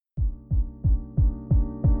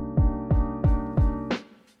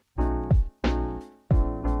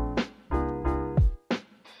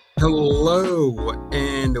Hello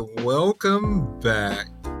and welcome back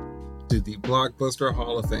to the Blockbuster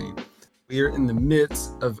Hall of Fame. We are in the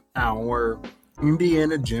midst of our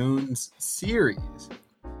Indiana Jones series.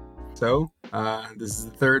 So, this is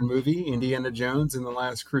the third movie, Indiana Jones and the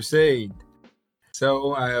Last Crusade.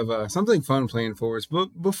 So, I have something fun planned for us.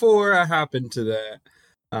 But before I hop into that,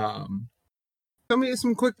 tell me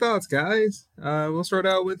some quick thoughts, guys. We'll start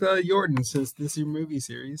out with Jordan, since this is your movie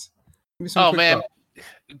series. Give me some quick man, thoughts.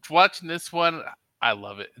 Watching this one, I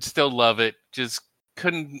love it. Still love it. Just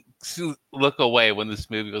couldn't look away when this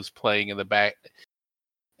movie was playing in the back,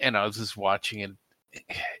 and I was just watching it.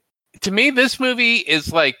 To me, this movie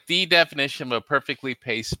is like the definition of a perfectly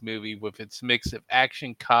paced movie with its mix of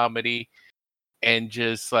action, comedy, and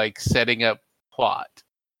just like setting up plot.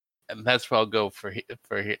 And that's what I'll go for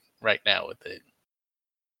right now with it.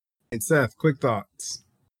 Hey, Seth, quick thoughts.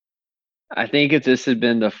 I think if this had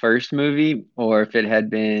been the first movie, or if it had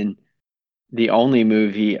been the only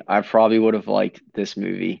movie, I probably would have liked this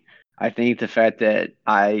movie. I think the fact that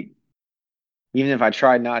even if I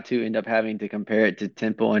tried not to end up having to compare it to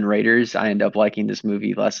Temple and Raiders, I end up liking this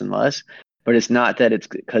movie less and less. But it's not that it's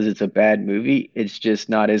because it's a bad movie. It's just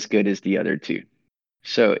not as good as the other two.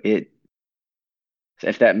 So if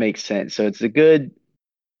that makes sense. So it's a good,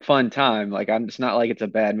 fun time. It's not like it's a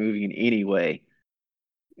bad movie in any way.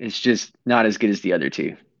 It's just not as good as the other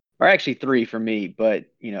two. Or actually three for me, but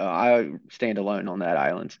I stand alone on that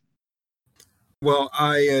island. Well,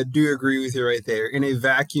 I do agree with you right there. In a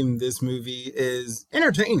vacuum, this movie is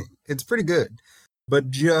entertaining. It's pretty good. But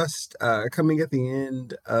just coming at the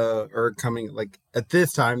end, or coming like at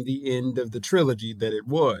this time, the end of the trilogy that it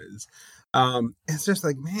was, it's just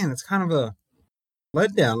like, man, it's kind of a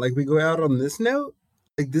letdown. Like, we go out on this note.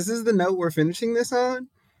 Like, this is the note we're finishing this on.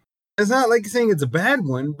 It's not like saying it's a bad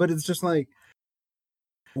one, but it's just like,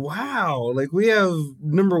 wow, like we have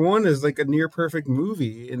number one is like a near perfect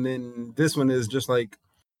movie, and then this one is just like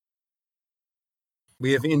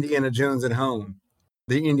we have Indiana Jones at home.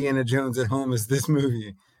 The Indiana Jones at home is this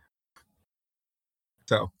movie.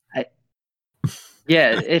 So,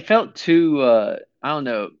 yeah, it felt too. I don't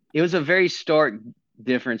know. It was a very stark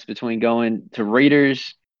difference between going to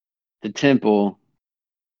Raiders, the Temple,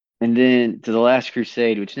 and then to the Last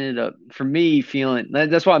Crusade, which ended up for me feeling.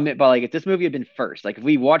 That's what I meant by like if this movie had been first. Like if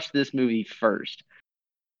we watched this movie first,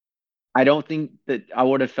 I don't think that I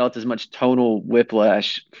would have felt as much tonal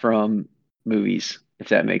whiplash from movies, if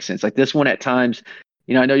that makes sense. Like this one at times,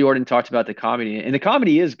 I know Jordan talked about the comedy, and the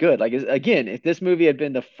comedy is good. Like again, if this movie had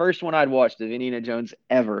been the first one I'd watched of Indiana Jones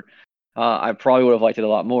ever, I probably would have liked it a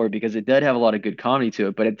lot more because it did have a lot of good comedy to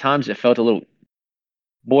it. But at times it felt a little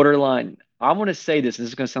borderline. I want to say this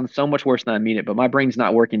is going to sound so much worse than I mean it, but my brain's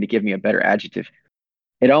not working to give me a better adjective.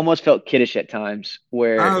 It almost felt kiddish at times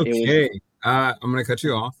where it was. okay, I'm going to cut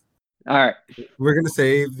you off. All right. We're going to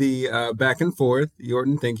save the back and forth.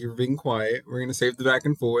 Jordan, thank you for being quiet. We're going to save the back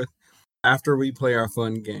and forth after we play our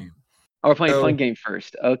fun game. Oh, we're playing fun game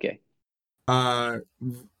first. Okay.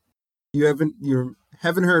 You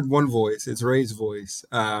haven't heard one voice. It's Ray's voice.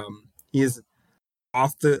 He is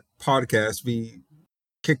off the podcast. We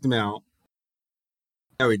kicked him out.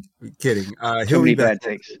 No, we're kidding. He'll be back.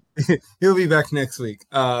 He'll be back next week.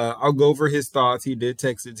 I'll go over his thoughts. He did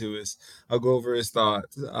text it to us. I'll go over his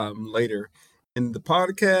thoughts later in the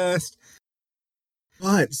podcast.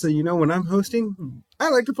 But so when I'm hosting, I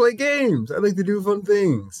like to play games. I like to do fun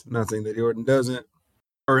things. Not saying that Jordan doesn't,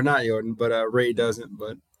 or not Jordan, but Ray doesn't.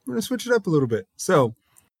 But I'm gonna switch it up a little bit. So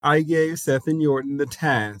I gave Seth and Jordan the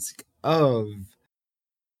task of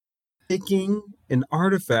picking an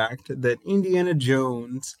artifact that Indiana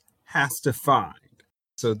Jones has to find.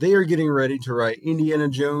 So they are getting ready to write Indiana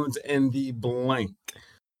Jones and the blank.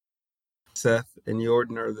 Seth and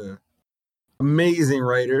Jordan are the amazing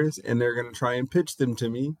writers, and they're going to try and pitch them to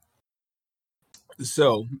me.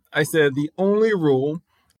 So I said the only rule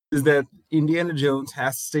is that Indiana Jones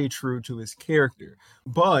has to stay true to his character,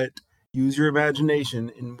 but use your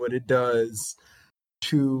imagination in what it does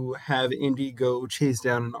to have Indy go chase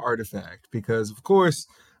down an artifact, because of course,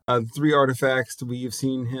 three artifacts we've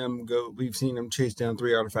seen him chase down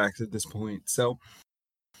three artifacts at this point. So,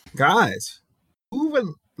 guys, who would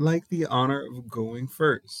like the honor of going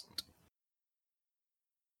first?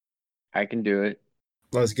 I can do it.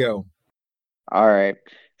 Let's go. All right.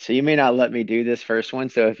 So you may not let me do this first one.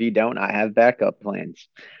 So if you don't, I have backup plans.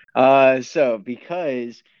 So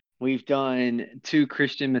because we've done two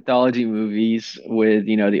Christian mythology movies with,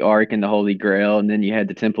 the Ark and the Holy Grail, and then you had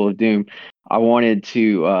the Temple of Doom, I wanted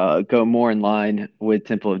to go more in line with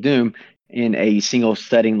Temple of Doom in a single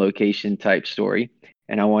setting location type story.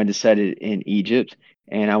 And I wanted to set it in Egypt.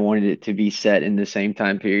 and I wanted it to be set in the same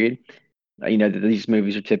time period. That these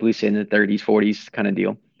movies are typically set in the 30s, 40s kind of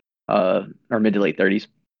deal, or mid to late 30s.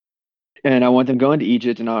 And I want them going to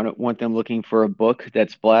Egypt, and I want them looking for a book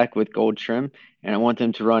that's black with gold trim, and I want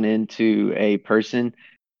them to run into a person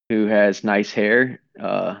who has nice hair,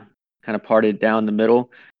 kind of parted down the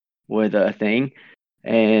middle with a thing.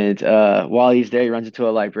 And while he's there, he runs into a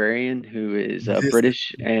librarian who is This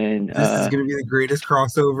British, and this is gonna be the greatest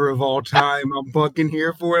crossover of all time. I'm fucking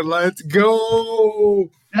here for it. Let's go.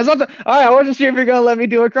 that's all right. I wasn't sure if you're gonna let me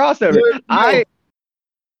do a crossover. Let's go.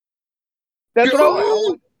 That's what I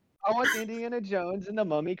want. Go. I want Indiana Jones and the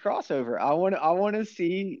Mummy crossover. I want to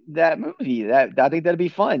see that movie. That I think that'd be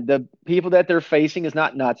fun. The people that they're facing is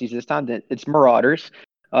not Nazis this time. It's marauders,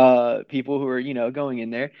 people who are going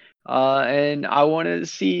in there. And I want to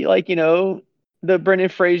see the Brendan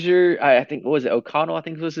Fraser. I think what was it O'Connell? I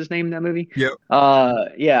think was his name in that movie. Yep.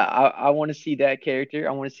 Yeah. I want to see that character.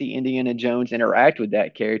 I want to see Indiana Jones interact with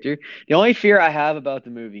that character. The only fear I have about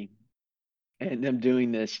the movie and them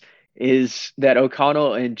doing this is that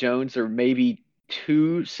O'Connell and Jones are maybe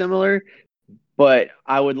too similar, but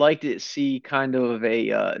I would like to see kind of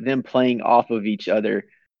a them playing off of each other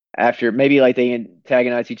after maybe like they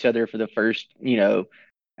antagonize each other for the first,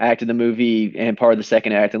 act of the movie and part of the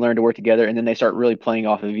second act and learn to work together, and then they start really playing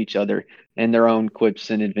off of each other and their own quips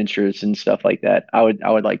and adventures and stuff like that. I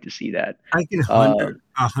would like to see that. I can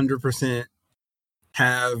 100%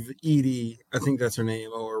 have Edie, I think that's her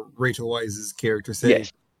name, or Rachel Weisz's character say,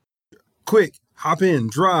 Yes. quick, hop in,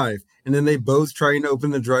 drive. And then they both try and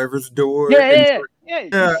open the driver's door. Yeah.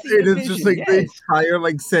 And it's just like the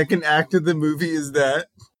entire second act of the movie is that.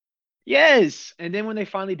 Yes, and then when they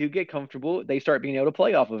finally do get comfortable, they start being able to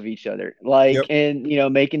play off of each other, and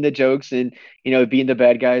making the jokes and being the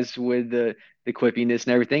bad guys with the quippiness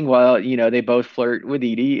and everything, while they both flirt with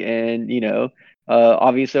Edie, and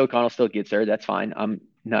obviously O'Connell still gets her. That's fine. I'm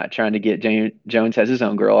not trying to get Jones has his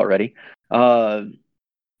own girl already. Yeah,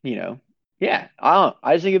 I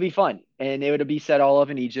just think it'd be fun, and it would be set all up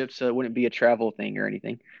in Egypt, so it wouldn't be a travel thing or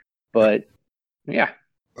anything. But yeah.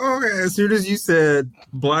 Okay, as soon as you said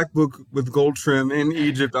black book with gold trim in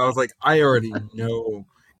Egypt, I was like, I already know,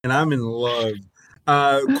 and I'm in love.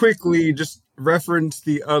 Quickly, just reference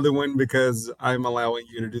the other one because I'm allowing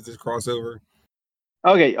you to do this crossover.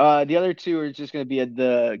 Okay, the other two are just going to be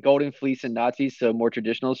the Golden Fleece and Nazis, so more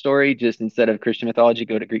traditional story. Just instead of Christian mythology,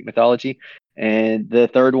 go to Greek mythology. And the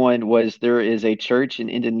third one was there is a church in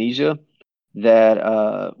Indonesia that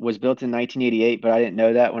was built in 1988, but I didn't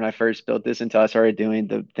know that when I first built this until I started doing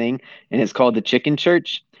the thing. And it's called the Chicken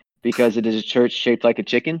Church because it is a church shaped like a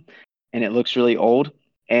chicken, and it looks really old.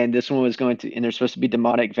 And this one was and there's supposed to be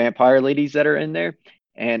demonic vampire ladies that are in there.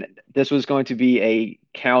 And this was going to be a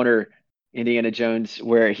counter Indiana Jones,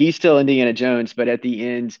 where he's still Indiana Jones, but at the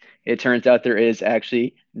end, it turns out there is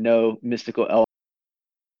actually no mystical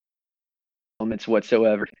elements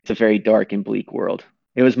whatsoever. It's a very dark and bleak world.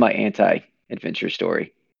 It was my anti-adventure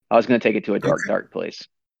story. I was going to take it to a dark place.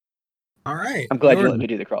 All right. I'm glad you let me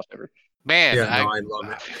do the crossover. Man, I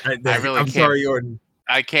love it. I really I'm can't, sorry, Jordan.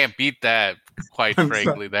 I can't beat that, quite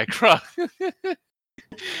frankly. That cross.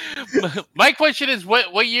 My question is,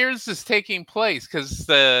 what year is this taking place? Because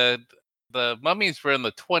the mummies were in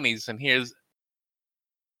the 20s, and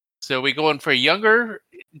so are we going for a younger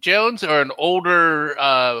Jones or an older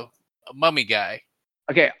mummy guy?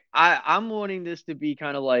 Okay, I'm wanting this to be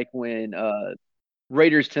kind of like when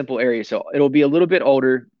Raiders Temple area, so it'll be a little bit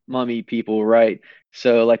older mummy people, right?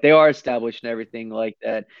 So they are established and everything like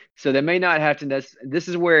that. So they may not have to. This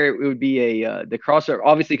is where it would be the crossover,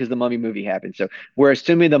 obviously, because the Mummy movie happened. So we're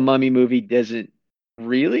assuming the Mummy movie doesn't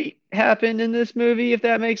really happen in this movie, if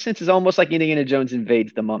that makes sense. It's almost like Indiana Jones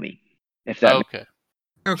invades the Mummy, if that. Okay.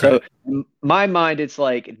 So in my mind, it's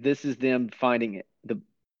like this is them finding the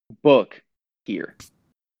book here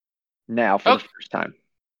now for the first time.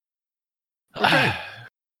 Okay.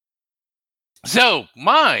 So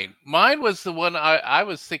mine was the one I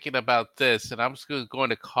was thinking about this, and I'm just going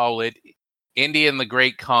to call it Indian the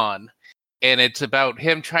Great Khan, and it's about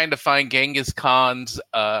him trying to find Genghis Khan's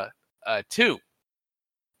tomb.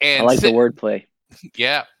 And I like the wordplay.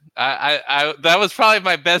 Yeah, I that was probably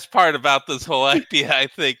my best part about this whole idea, I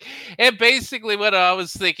think. And basically, what I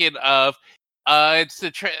was thinking of, it's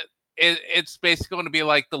basically going to be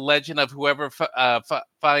like the legend of whoever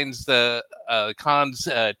finds the Khan's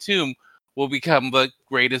tomb will become the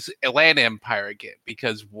greatest land empire again,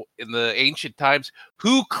 because in the ancient times,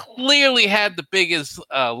 who clearly had the biggest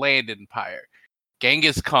land empire?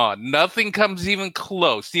 Genghis Khan. Nothing comes even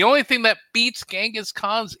close. The only thing that beats Genghis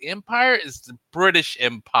Khan's empire is the British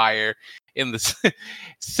Empire in the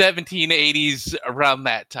 1780s, around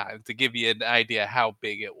that time, to give you an idea how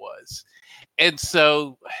big it was. And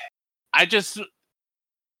so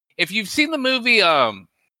if you've seen the movie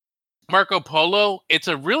Marco Polo, it's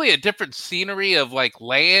a different scenery of like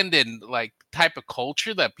land and like type of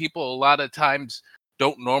culture that people a lot of times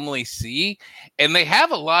don't normally see, and they have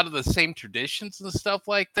a lot of the same traditions and stuff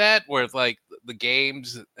like that, where like the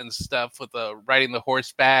games and stuff with riding the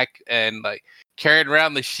horseback and like carrying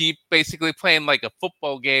around the sheep, basically playing like a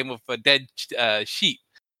football game with a dead sheep.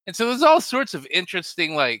 And so there's all sorts of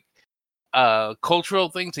interesting like cultural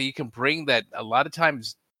things that you can bring that a lot of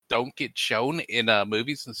times don't get shown in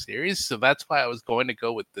movies and series. So that's why I was going to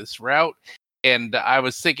go with this route. And I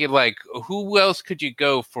was thinking, like, who else could you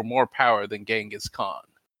go for more power than Genghis Khan?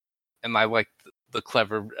 And I like the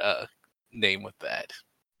clever name with that.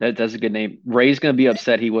 That's a good name. Ray's going to be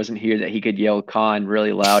upset he wasn't here, that he could yell Khan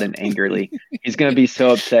really loud and angrily. He's going to be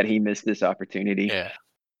so upset he missed this opportunity. Yeah.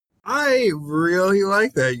 I really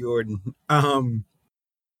like that, Jordan.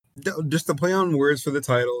 Just the play on words for the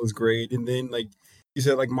title is great. And then, like you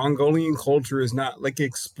said, like Mongolian culture is not like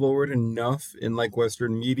explored enough in like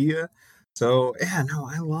Western media. So, yeah, no,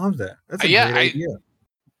 I love that. That's a great idea.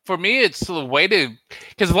 For me, it's the way to,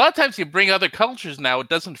 because a lot of times you bring other cultures now, it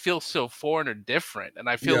doesn't feel so foreign or different. And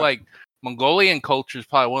I feel like Mongolian culture is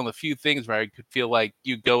probably one of the few things where I could feel like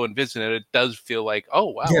you go and visit it. It does feel like,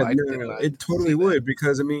 oh, wow. Yeah, it totally would.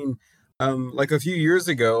 Because, I mean, like a few years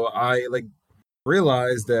ago, I like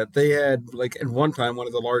realized that they had, like, at one time, one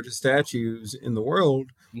of the largest statues in the world,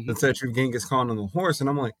 the statue of Genghis Khan on the horse. And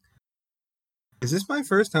I'm like, is this my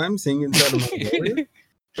first time seeing inside of Mongolia?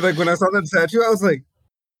 Like, when I saw that statue, I was like,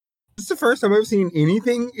 this is the first time I've seen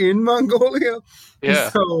anything in Mongolia. Yeah.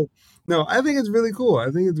 So, no, I think it's really cool.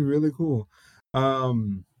 All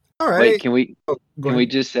right. Wait, can we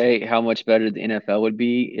just say how much better the NFL would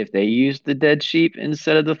be if they used the dead sheep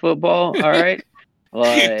instead of the football? All right.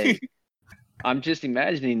 Like, I'm just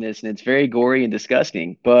imagining this, and it's very gory and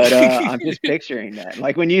disgusting. But I'm just picturing that.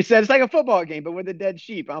 Like when you said it's like a football game, but with a dead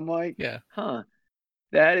sheep, I'm like, huh,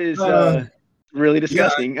 that is really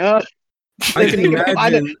disgusting. Yeah, I can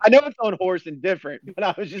imagine. I know it's on horse and different, but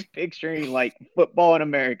I was just picturing like football in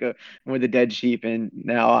America with a dead sheep, and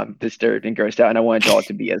now I'm disturbed and grossed out, and I want y'all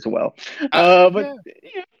to be as well. But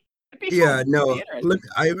yeah, no. Look,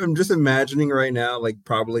 I'm just imagining right now, like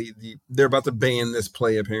probably they're about to ban this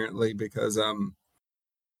play apparently because the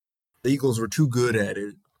Eagles were too good at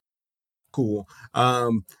it. Cool.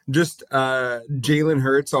 Just Jalen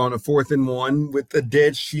Hurts on a 4th and 1 with a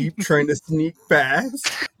dead sheep trying to sneak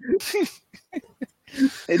past.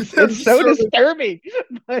 It's so disturbing.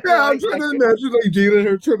 Yeah, I'm trying to imagine like Jalen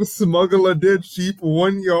Hurts trying to smuggle a dead sheep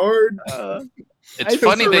 1 yard. It's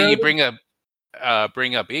funny that you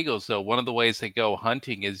bring up eagles, though. One of the ways they go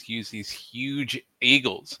hunting is use these huge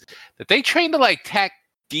eagles that they train to like tack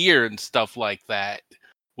deer and stuff like that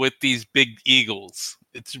with these big eagles.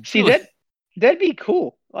 That'd be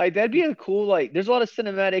cool. Like that'd be a cool like. There's a lot of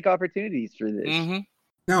cinematic opportunities for this. Mm-hmm.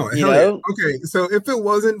 No, hell yeah. Okay, so if it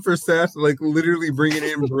wasn't for Seth, like literally bringing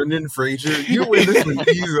in Brendan Fraser, you win this one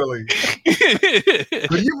easily.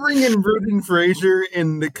 But you bring in Brendan Fraser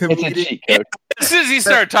in the comedic. As soon as you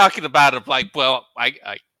start talking about it, like, well,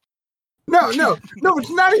 I. No, it's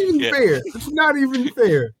not even fair. It's not even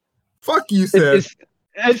fair. Fuck you, Seth.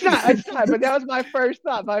 It's not. But that was my first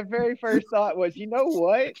thought. My very first thought was, you know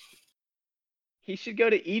what? He should go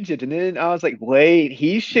to Egypt. And then I was like, wait,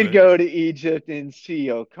 he should go to Egypt and see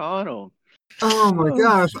O'Connell. Oh my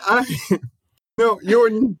gosh. No,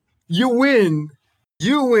 you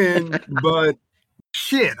win, but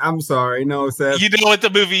shit, I'm sorry. No, Seth. You know what the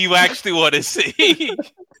movie you actually want to see.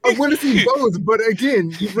 I want to see both, but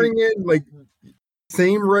again, you bring in like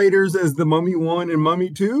same writers as the Mummy 1 and Mummy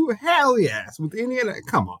 2? Hell yes. With Indiana,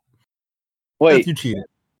 come on. Wait. You cheated.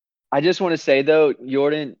 I just want to say though,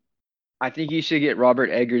 Jordan, I think you should get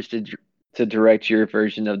Robert Eggers to direct your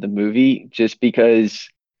version of the movie, just because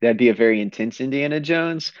that'd be a very intense Indiana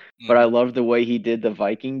Jones. But I love the way he did the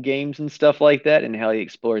Viking games and stuff like that, and how he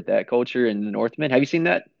explored that culture in the Northman. Have you seen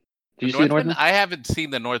that? Did you see the Northman? I haven't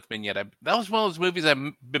seen the Northman yet. That was one of those movies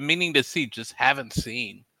I've been meaning to see, just haven't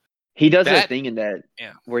seen. He does that thing in that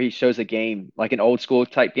where he shows a game, like an old school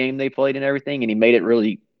type game they played and everything, and he made it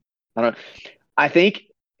really. I think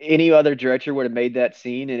any other director would have made that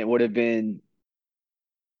scene and it would have been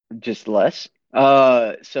just less.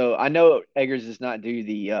 So I know Eggers does not do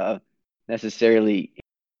the necessarily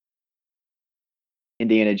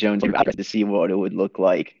Indiana Jones to see what it would look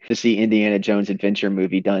like to see Indiana Jones adventure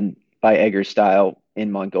movie done by Edgar style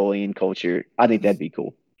in Mongolian culture. I think that'd be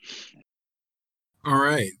cool. All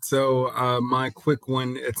right. So my quick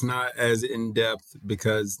one, it's not as in depth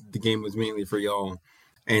because the game was mainly for y'all.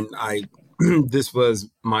 And I this was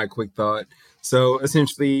my quick thought. So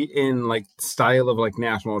essentially in like style of like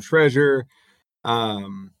National Treasure,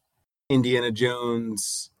 um Indiana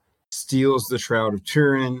Jones steals the Shroud of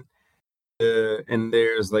Turin, and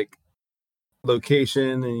there's like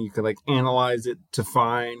location and you can like analyze it to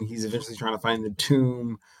find he's eventually trying to find the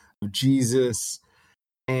tomb of Jesus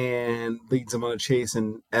and leads them on a chase.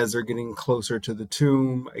 And as they're getting closer to the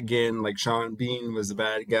tomb, again, like Sean Bean was the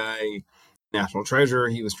bad guy, National Treasure,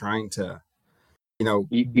 he was trying to, You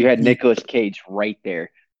had beat. Nicolas Cage right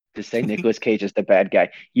there to say Nicolas Cage is the bad guy.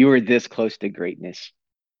 You were this close to greatness.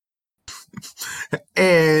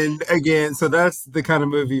 And again, so that's the kind of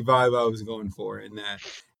movie vibe I was going for in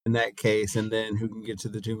that case. And then who can get to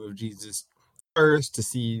the tomb of Jesus first to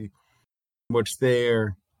see what's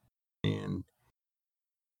there. And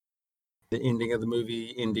the ending of the movie,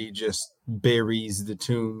 Indy just buries the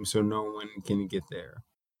tomb so no one can get there.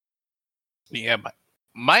 Yeah,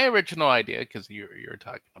 my original idea, because you're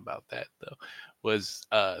talking about that though, was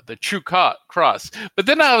the true cross. But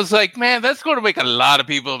then I was like, man, that's going to make a lot of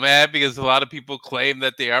people mad because a lot of people claim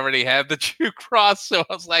that they already have the true cross. So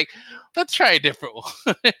I was like, let's try a different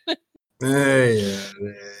one. Yeah,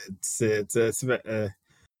 it's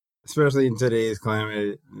especially in today's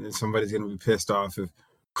climate, somebody's going to be pissed off if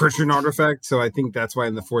Christian artifact. So I think that's why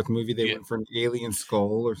in the fourth movie they went for an alien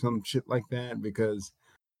skull or some shit like that because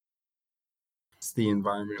it's the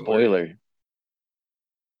environment. Spoiler.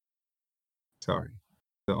 Sorry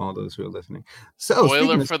to all those who are listening. So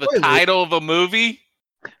spoiler for the title of a movie.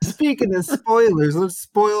 Speaking of spoilers, let's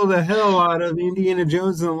spoil the hell out of Indiana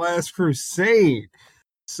Jones and the Last Crusade.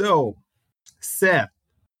 So, Seth,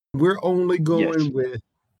 we're only going with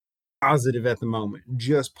positive at the moment,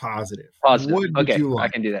 just positive. Positive. What did you like?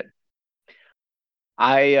 I can do that.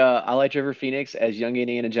 I liked River Phoenix as young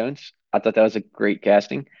Indiana Jones. I thought that was a great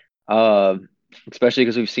casting, especially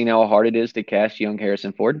because we've seen how hard it is to cast young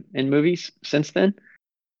Harrison Ford in movies since then.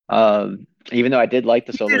 Even though I did like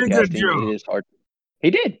the Solo casting, it is hard. He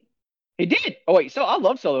did. Oh wait, so I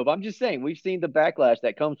love Solo, but I'm just saying we've seen the backlash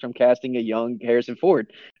that comes from casting a young Harrison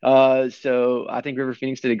Ford. So I think River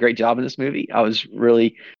Phoenix did a great job in this movie. I was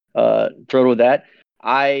really thrilled with that.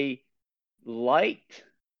 I liked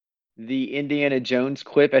the Indiana Jones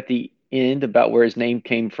quip at the end about where his name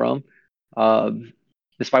came from.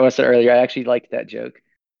 Despite what I said earlier, I actually liked that joke.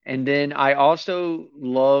 And then I also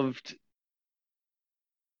loved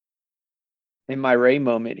in my Ray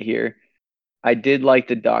moment here, I did like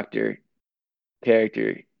the doctor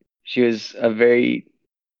character. She was a very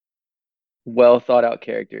well thought out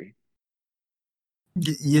character.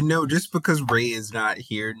 Just because Ray is not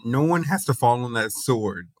here, no one has to fall on that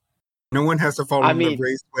sword. No one has to fall on the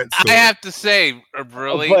Ray sweat sword. I have to say,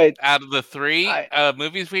 really, out of the three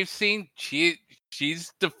movies we've seen, she's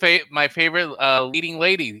my favorite leading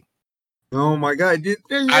lady. Oh my God!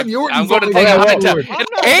 I'm going to take a hard time.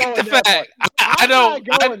 I hate the fact. I'm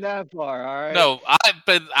not going that far. All right. No,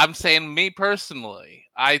 but I'm saying me personally.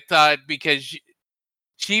 I thought because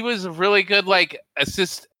she was really good, like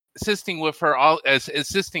assisting with her,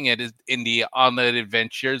 assisting at India on the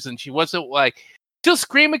adventures, and she wasn't like she'll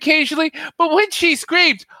scream occasionally, but when she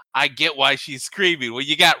screams, I get why she's screaming. When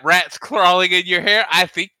you got rats crawling in your hair, I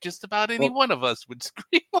think just about any one of us would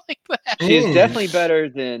scream like that. She is definitely better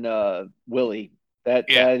than Willie. That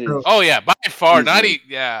is. Oh yeah, by far. Not even.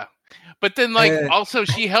 Yeah. But then, also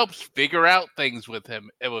she helps figure out things with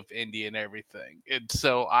him, with Indy and everything. And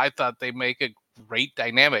so I thought they make a great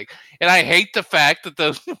dynamic. And I hate the fact that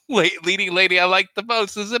the leading lady I like the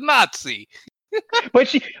most is a Nazi.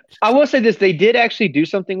 But I will say this, they did actually do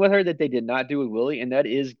something with her that they did not do with Willie, and that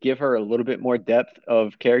is give her a little bit more depth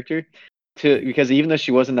of character because even though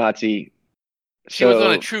she was a Nazi, she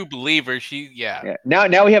wasn't a true believer. Yeah.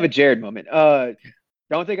 Now we have a Jared moment.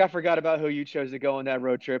 Don't think I forgot about who you chose to go on that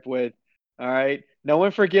road trip with. All right. No one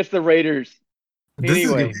forgets the Raiders. This is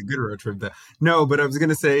going to be a good road trip. No, but I was going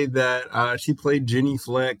to say that she played Jenny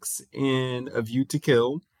Flex in A View to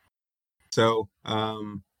Kill. So,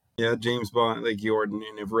 yeah, James Bond, like Jordan,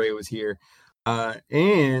 and if Ray was here.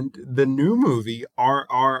 And the new movie,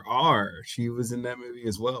 RRR, she was in that movie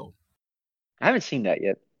as well. I haven't seen that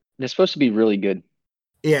yet. It's supposed to be really good.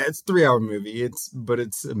 Yeah, it's a 3-hour movie. But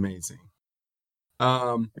it's amazing.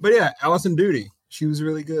 But yeah, Allison Doody, she was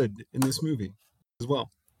really good in this movie as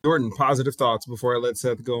well. Jordan, positive thoughts before I let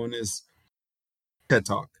Seth go in his TED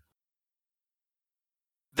Talk.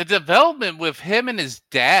 the development with him and his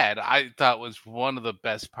dad, I thought was one of the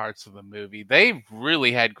best parts of the movie. They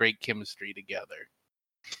really had great chemistry together.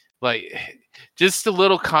 Like, just the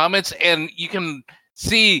little comments, and you can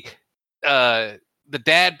see the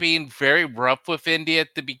dad being very rough with Indy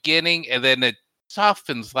at the beginning, and then it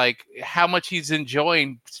softens like how much he's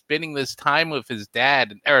enjoying spending this time with his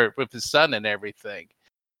dad or with his son and everything.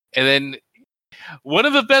 And then one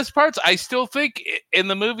of the best parts, I still think, in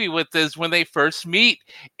the movie with this, when they first meet,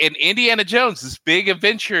 and Indiana Jones, this big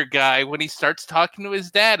adventure guy, when he starts talking to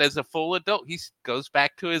his dad as a full adult, he goes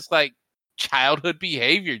back to his like childhood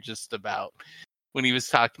behavior just about when he was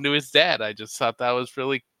talking to his dad. I just thought that was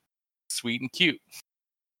really sweet and cute.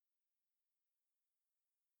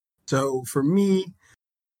 So for me,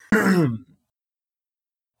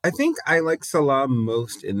 I think I like Salam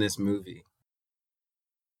most in this movie.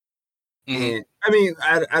 Mhm. And I mean,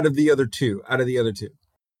 out of the other two, I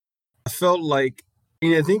felt like,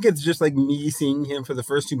 and I think it's just like me seeing him for the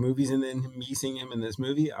first two movies and then me seeing him in this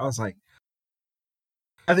movie. I was like,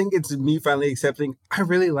 I think it's me finally accepting I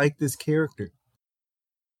really like this character.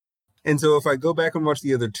 And so if I go back and watch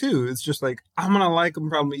the other two, it's just like I'm gonna like him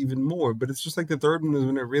probably even more. But it's just like the third one is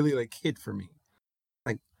when it really like hit for me.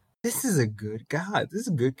 Like, this is a good guy. This is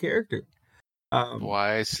a good character.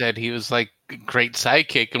 Why I said he was like a great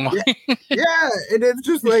sidekick, and why Yeah, and it's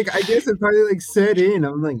just like I guess it probably like set in.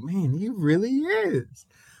 I'm like, man, he really is.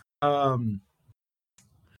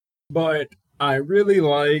 But I really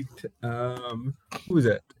liked who was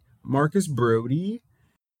that? Marcus Brody.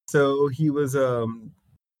 So he was the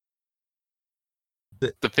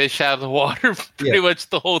fish out of the water pretty much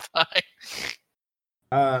the whole time.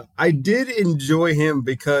 I did enjoy him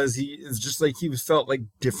because he is just like he was felt like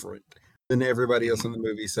different than everybody else in the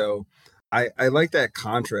movie. So I like that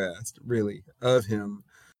contrast really of him.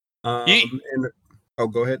 And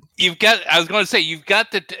go ahead. I was going to say, you've got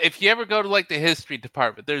if you ever go to like the history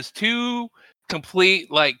department, there's two complete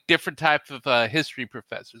like different types of history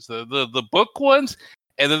professors. The book ones,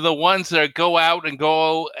 and then the ones that go out and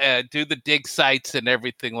go do the dig sites and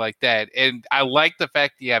everything like that. And I like the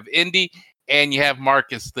fact that you have Indy and you have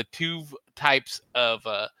Marcus, the two types of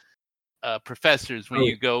professors when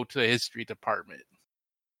you go to the history department.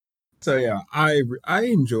 So yeah, I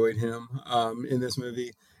enjoyed him in this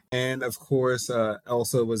movie, and of course,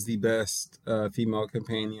 Elsa was the best female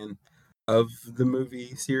companion of the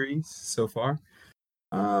movie series so far.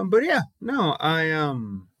 But yeah, no,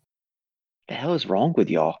 The hell is wrong with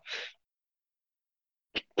y'all?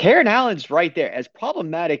 Karen Allen's right there. As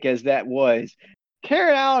problematic as that was,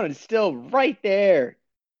 Karen Allen is still right there.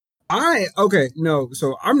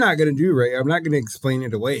 So I'm not gonna do Ray. I'm not gonna explain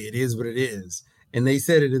it away. It is what it is, and they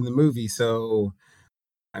said it in the movie, so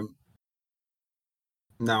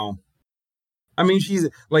no. I mean, she's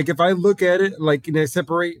like, if I look at it, like, and I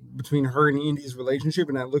separate between her and Indy's relationship,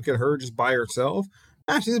 and I look at her just by herself,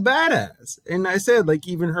 she's a badass. And I said, like,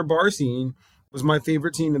 even her bar scene was my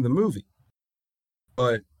favorite scene in the movie.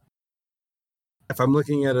 But if I'm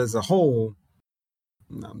looking at it as a whole,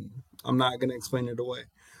 I'm not going to explain it away.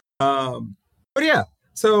 But yeah,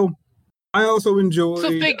 so I also enjoyed.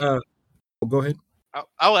 Go ahead.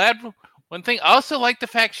 I'll add one thing. I also like the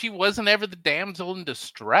fact she wasn't ever the damsel in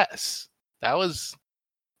distress. That was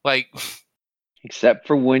like, except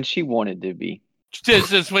for when she wanted to be.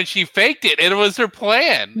 Just when she faked it, and it was her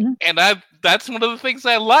plan. Mm-hmm. And that's one of the things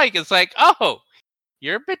I like. It's like, oh,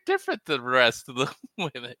 you're a bit different than the rest of the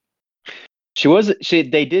women.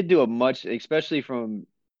 They did do a much, especially from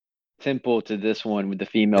Temple to this one with the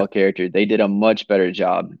female character, they did a much better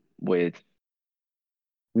job with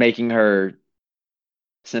making her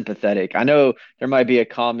sympathetic. I know there might be a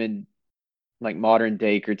common, like, modern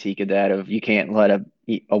day critique of that, of you can't let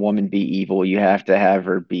a woman be evil, you have to have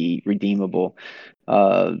her be redeemable.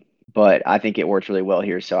 But I think it worked really well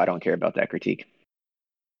here, so I don't care about that critique.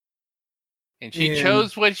 And she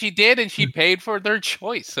chose what she did, and she paid for their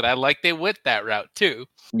choice, and I like they went that route too.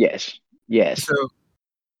 Yes. So,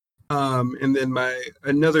 and then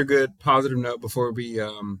another good positive note before we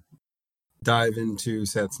dive into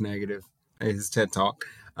Seth's negative, his TED Talk.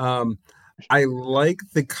 I like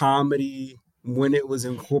the comedy when it was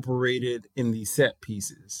incorporated in the set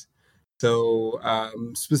pieces. So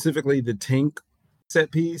specifically the tank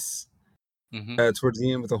set piece towards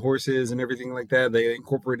the end with the horses and everything like that. They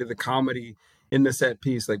incorporated the comedy in the set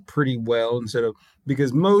piece like pretty well,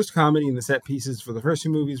 because most comedy in the set pieces for the first two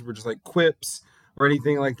movies were just like quips or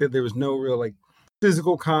anything like that. There was no real like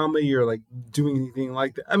physical comedy or like doing anything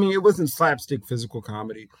like that. I mean, it wasn't slapstick physical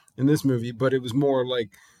comedy in this movie, but it was more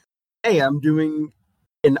like, hey, I'm doing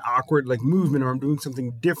an awkward like movement, or I'm doing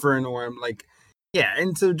something different, or I'm like Yeah,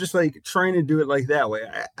 and so just like trying to do it like that way,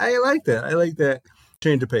 I like that. I like that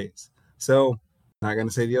change of pace. So, not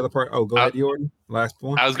gonna say the other part. Oh, go I, ahead, Jordan. Last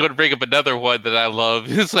one. I was going to bring up another one that I love.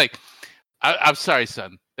 It's like, I'm sorry,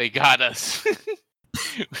 son. They got us.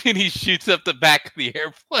 When he shoots up the back of the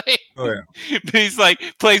airplane. Oh yeah. But he's like,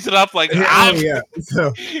 plays it up like, Oh yeah.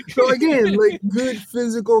 So again, like good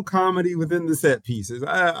physical comedy within the set pieces.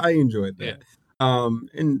 I enjoyed Yeah. that.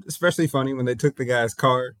 And especially funny when they took the guy's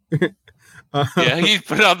car. Yeah, he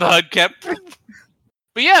put on the hubcap.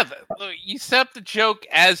 But yeah, you set up the joke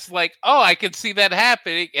as like, oh, I can see that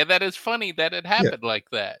happening, and that is funny that it happened like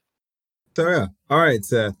that. So yeah. All right,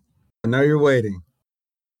 Seth. I know you're waiting.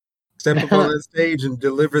 Step up on that stage and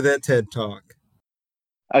deliver that TED talk.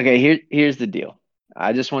 Okay, here's the deal.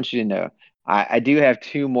 I just want you to know I do have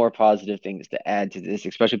two more positive things to add to this,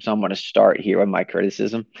 especially because I'm going to start here with my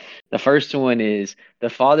criticism. The first one is the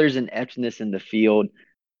father's ineptness in the field,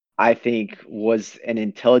 I think, was an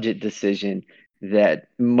intelligent decision that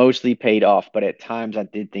mostly paid off, but at times I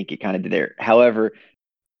did think it kind of did there. However,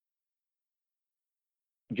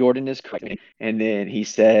 Jordan is correct. And then he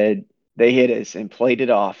said they hit us and played it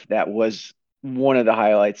off. That was one of the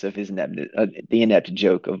highlights of his the inept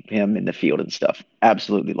joke of him in the field and stuff.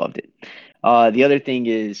 Absolutely loved it. The other thing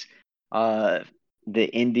is the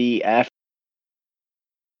Indy after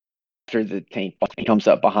the tank comes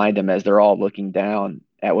up behind them as they're all looking down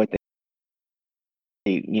at what they,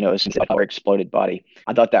 since our exploded body.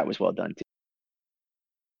 I thought that was well done too.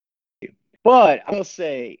 But I will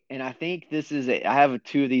say, and I think I have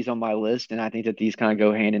two of these on my list, and I think that these kind of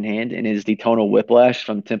go hand in hand, and is the tonal whiplash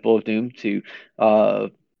from Temple of Doom to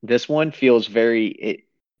this one feels the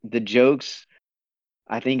jokes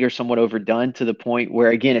I think are somewhat overdone to the point where,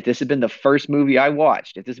 again, if this had been the first movie I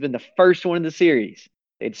watched, if this had been the first one in the series,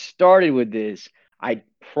 it started with this, I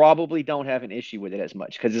probably don't have an issue with it as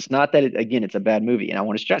much because it's not that, again, it's a bad movie, and I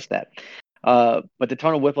want to stress that. But the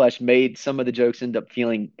tonal whiplash made some of the jokes end up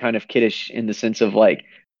feeling kind of kiddish in the sense of like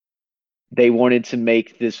they wanted to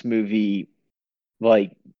make this movie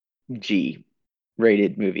like G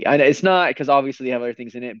rated movie. I know it's not because obviously they have other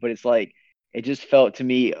things in it, but it's like it just felt to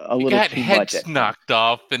me a You little got too much heads at times. knocked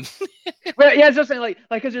off, and But yeah, it's just saying like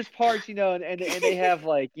because there's parts, and they have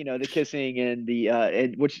like the kissing and the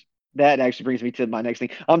and which that actually brings me to my next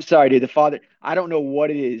thing. I'm sorry, dude. The father, I don't know what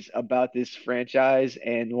it is about this franchise,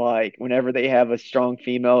 and like whenever they have a strong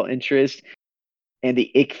female interest and the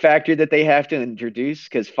ick factor that they have to introduce,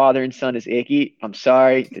 because father and son is icky. I'm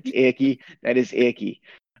sorry, that's icky. That is icky.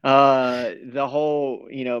 The whole,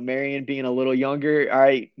 Marion being a little younger, all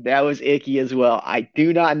right, that was icky as well. I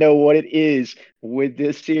do not know what it is with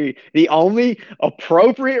this series. The only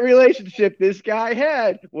appropriate relationship this guy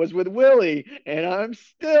had was with Willie, and I'm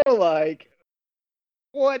still like,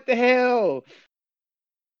 what the hell?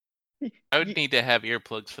 I would need to have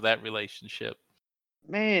earplugs for that relationship.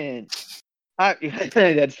 Man,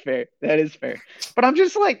 that's fair. That is fair. But I'm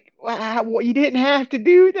just like, wow, you didn't have to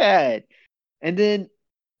do that. And then,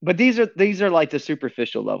 but these are like the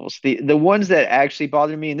superficial levels. The ones that actually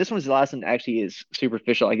bother me, and this one's the last one that actually is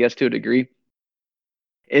superficial, I guess, to a degree,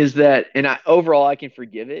 is that, and overall I can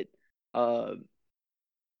forgive it. And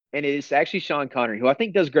it's actually Sean Connery, who I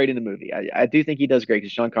think does great in the movie. I do think he does great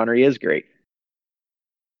because Sean Connery is great.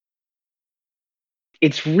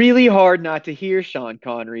 It's really hard not to hear Sean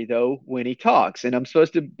Connery though when he talks, and I'm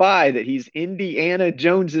supposed to buy that he's Indiana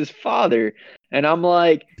Jones's father, and I'm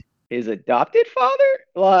like, his adopted father?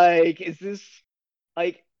 Like, is this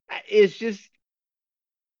like? It's just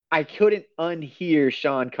I couldn't unhear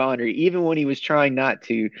Sean Connery even when he was trying not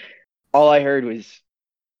to. All I heard was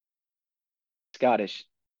Scottish.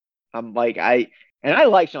 I'm like I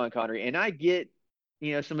like Sean Connery, and I get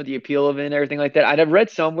some of the appeal of it and everything like that. I'd have read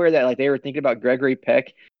somewhere that like they were thinking about Gregory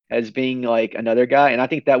Peck as being like another guy, and I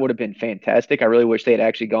think that would have been fantastic. I really wish they had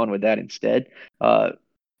actually gone with that instead.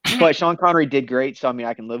 But Sean Connery did great, so I mean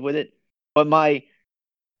I can live with it. But my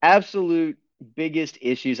absolute biggest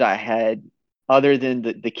issues I had, other than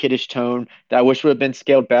the kiddish tone that I wish would have been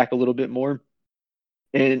scaled back a little bit more,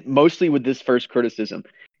 and mostly with this first criticism,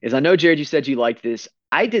 is I know, Jared, you said you liked this.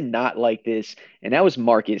 I did not like this, and that was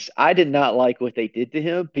Marcus. I did not like what they did to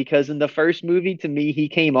him because in the first movie, to me, he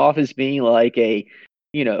came off as being like a,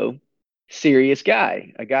 you know, serious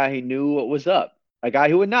guy, a guy who knew what was up, a guy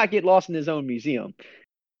who would not get lost in his own museum.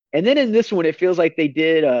 And then in this one, it feels like they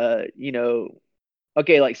did,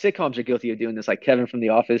 okay, like sitcoms are guilty of doing this, like Kevin from The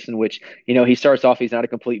Office, in which, he starts off, he's not a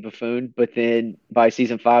complete buffoon, but then by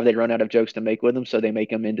season 5, they run out of jokes to make with him. So they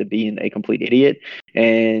make him into being a complete idiot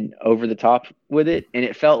and over the top with it. And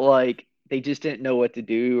it felt like they just didn't know what to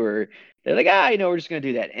do, or they're like, we're just going to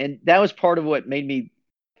do that. And that was part of what made me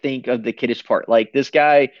think of the kiddish part. Like this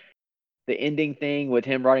guy, the ending thing with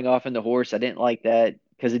him riding off in the horse, I didn't like that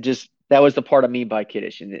because that was the part I mean by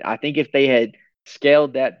kiddish. And I think if they had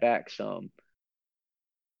scaled that back some,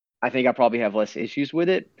 I think I probably have less issues with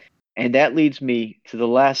it. And that leads me to the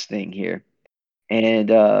last thing here. And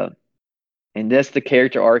that's the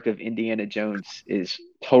character arc of Indiana Jones is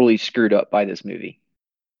totally screwed up by this movie.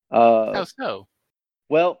 How so?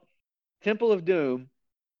 Well, Temple of Doom,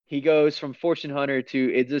 he goes from fortune hunter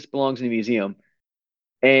to it just belongs in a museum.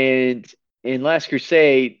 And in Last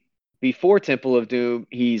Crusade, before Temple of Doom,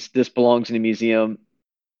 this belongs in a museum,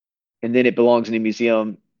 and then it belongs in a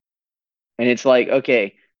museum. And it's like,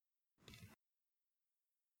 okay,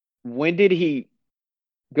 when did he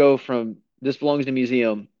go from this belongs in a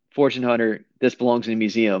museum, fortune hunter, this belongs in a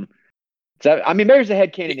museum? So I mean, there's a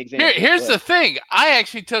headcanon example. Here's the thing. I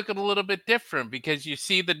actually took it a little bit different because you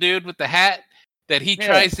see the dude with the hat that he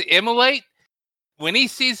tries to emulate. When he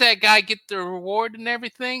sees that guy get the reward and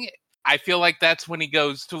everything, I feel like that's when he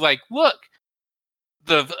goes to like, look,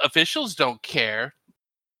 the officials don't care.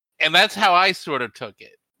 And that's how I sort of took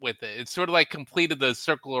it with it. It's sort of like completed the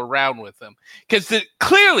circle around with him. Because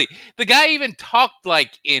clearly, the guy even talked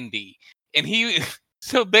like Indy. And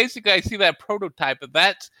so basically I see that prototype of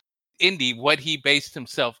that's Indy, what he based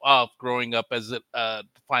himself off growing up as the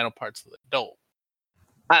final parts of the adult.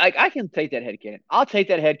 I can take that headcanon. I'll take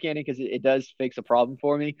that headcanon because it does fix a problem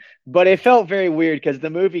for me. But it felt very weird because the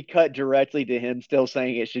movie cut directly to him still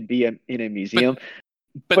saying it should be in a museum.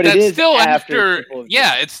 But that's still after.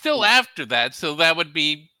 Yeah, it's still after that, so that would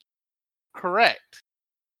be correct.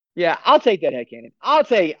 Yeah, I'll take that headcanon.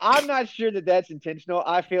 I'm not sure that that's intentional.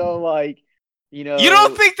 I feel like, you know. You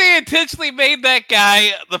don't think they intentionally made that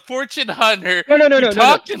guy the fortune hunter? No. No,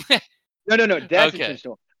 that's okay.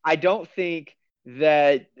 intentional. I don't think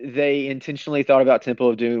that they intentionally thought about Temple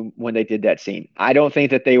of Doom when they did that scene. I don't think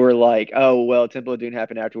that they were like, oh, well, Temple of Doom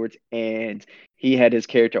happened afterwards and he had his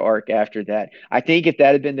character arc after that. I think if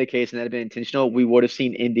that had been the case and that had been intentional, we would have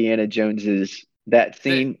seen Indiana Jones's that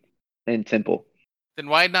scene in Temple. Then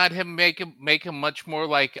why not make him much more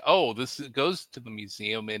like, oh, this goes to the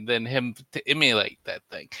museum and then him to emulate that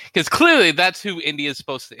thing? Because clearly that's who Indy is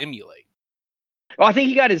supposed to emulate. Well, I think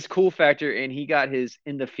he got his cool factor and he got his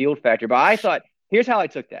in the field factor. But I thought, here's how I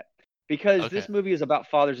took that. Because this movie is about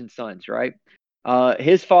fathers and sons, right?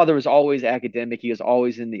 His father was always academic. He was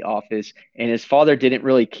always in the office. And his father didn't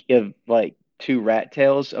really give like two rat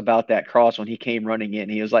tails about that cross when he came running in.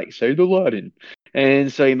 He was like, say the Latin.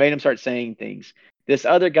 And so he made him start saying things. This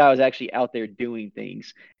other guy was actually out there doing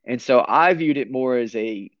things. And so I viewed it more as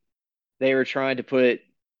they were trying to put, I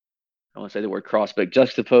don't want to say the word cross, but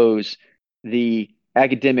juxtapose the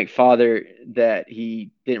academic father that he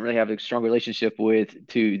didn't really have a strong relationship with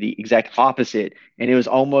to the exact opposite. And it was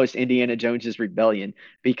almost Indiana Jones's rebellion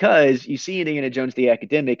because you see Indiana Jones, the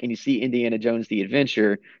academic, and you see Indiana Jones, the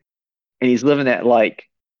adventurer, and he's living that like,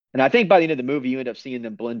 and I think by the end of the movie, you end up seeing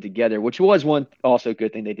them blend together, which was one also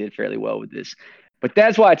good thing they did fairly well with this. But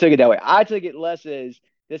that's why I took it that way. I took it less as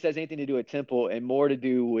this has anything to do with Temple and more to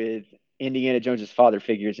do with Indiana Jones's father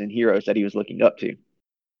figures and heroes that he was looking up to.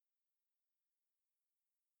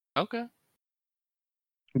 Okay.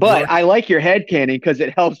 But I like your headcanon because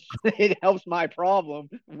it helps my problem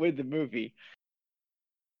with the movie.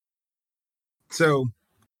 So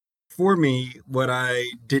for me, what I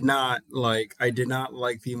did not like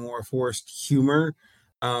the more forced humor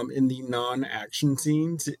in the non-action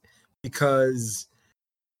scenes because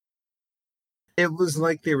it was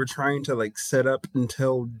like they were trying to like set up and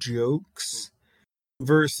tell jokes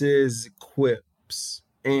versus quips.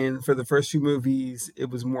 And for the first few movies, it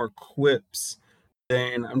was more quips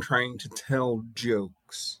than I'm trying to tell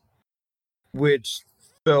jokes, which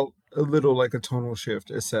felt a little like a tonal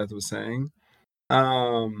shift, as Seth was saying.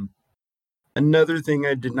 Another thing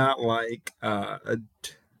I did not like,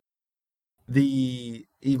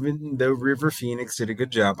 even though River Phoenix did a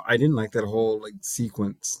good job, I didn't like that whole like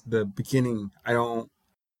sequence. The beginning, to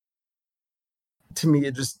me,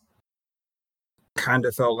 it just kind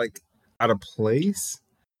of felt like out of place.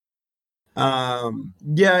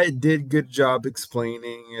 Yeah, it did good job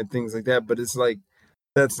explaining and things like that, but it's like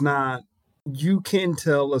that's not, you can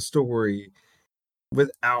tell a story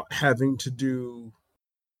without having to do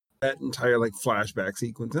that entire like flashback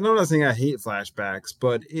sequence. And I'm not saying I hate flashbacks,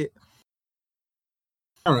 but I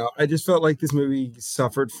don't know, I just felt like this movie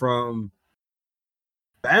suffered from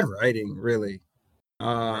bad writing, really.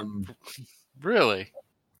 Really?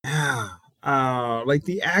 Yeah. Like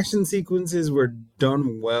the action sequences were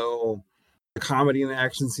done well. The comedy and the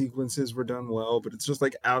action sequences were done well, but it's just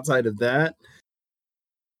like outside of that,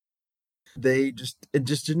 it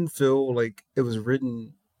just didn't feel like it was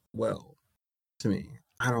written well to me.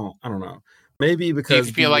 I don't know. Maybe Do you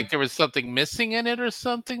because feel like there was something missing in it or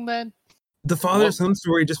something then? the father-son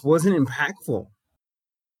story just wasn't impactful.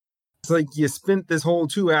 It's like you spent this whole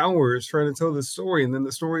 2 hours trying to tell the story, and then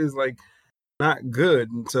the story is like not good.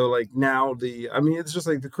 And so like now it's just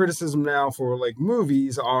like the criticism now for like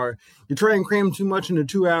movies are you try and cram too much into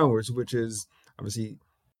 2 hours, which is obviously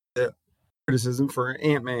the criticism for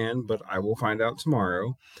Ant-Man, but I will find out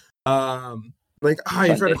tomorrow. You try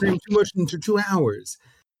to cram too much into 2 hours.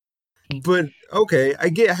 But okay, I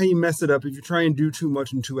get how you mess it up if you try and do too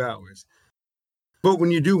much in 2 hours. But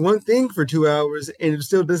when you do one thing for 2 hours and it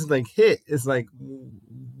still doesn't like hit, it's like,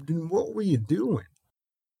 what were you doing?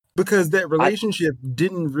 Because that relationship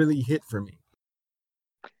didn't really hit for me.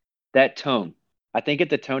 That tone. I think if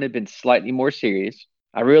the tone had been slightly more serious,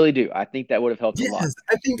 I really do. I think that would have helped a lot.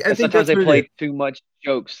 I think sometimes they play too much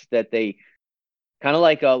jokes that they kind of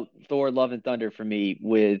like Thor: Love and Thunder for me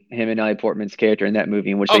with him and Natalie Portman's character in that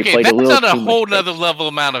movie, in which they played a little too much. That's on a whole nother level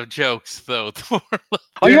amount of jokes, though.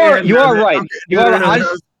 You are right. Okay, you are.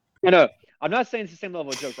 No, I'm not saying it's the same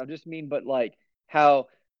level of jokes. I just mean, but like how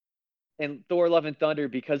in Thor: Love and Thunder,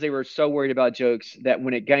 because they were so worried about jokes that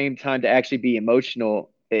when it came time to actually be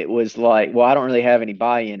emotional, it was like, well, I don't really have any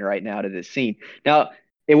buy-in right now to this scene. Now,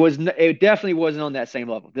 it definitely wasn't on that same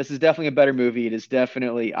level. This is definitely a better movie. It is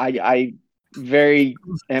definitely I very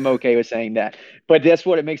am okay with saying that. But that's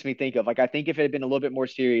what it makes me think of. Like I think if it had been a little bit more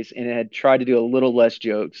serious and it had tried to do a little less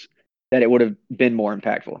jokes, that it would have been more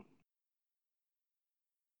impactful.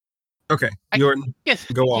 Okay, Jordan,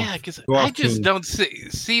 go on. Yeah, because I just don't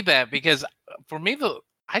see that because for me,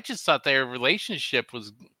 I just thought their relationship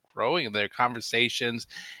was growing in their conversations.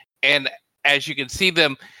 And as you can see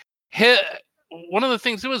them, one of the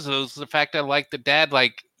things was the fact I liked the dad,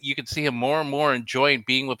 like you could see him more and more enjoying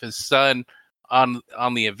being with his son on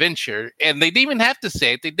the adventure. And they didn't even have to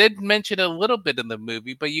say it. They did mention it a little bit in the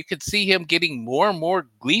movie, but you could see him getting more and more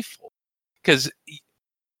gleeful because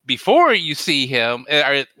before you see him,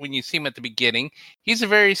 or when you see him at the beginning, he's a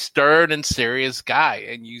very stern and serious guy.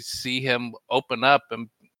 And you see him open up and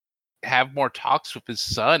have more talks with his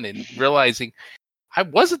son and realizing I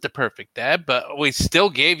wasn't the perfect dad, but we still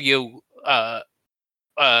gave you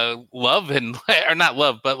love and, or not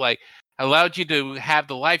love, but like allowed you to have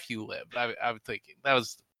the life you lived. I was thinking that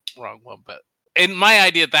was the wrong one, but in my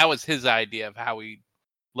idea, that was his idea of how he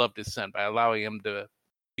loved his son by allowing him to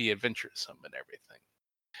be adventuresome and everything.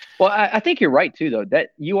 Well, I think you're right too, though. That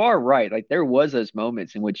you are right. Like there was those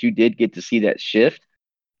moments in which you did get to see that shift,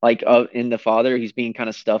 like in the father, he's being kind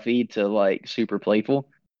of stuffy to like super playful.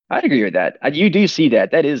 I'd agree with that. You do see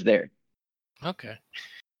that. That is there. Okay.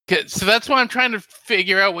 So that's why I'm trying to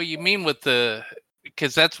figure out what you mean with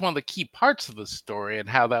because that's one of the key parts of the story and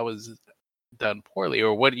how that was done poorly,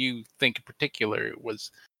 or what do you think in particular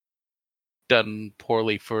was done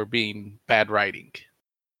poorly for being bad writing?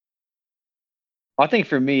 I think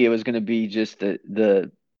for me, it was going to be just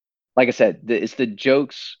the like I said, it's the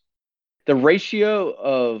jokes, the ratio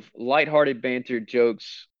of lighthearted banter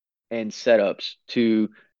jokes and setups to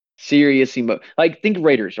serious like think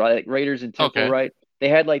Raiders, right? Like Raiders and Temple, right? They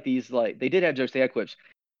had like these they did have jokes, they had quips,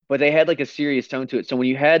 but they had like a serious tone to it. So when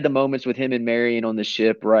you had the moments with him and Marion on the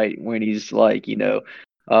ship, right, when he's like,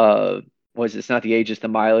 was it's not the age, it's the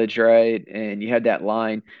mileage, right? And you had that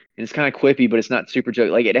line, and it's kind of quippy, but it's not super joke.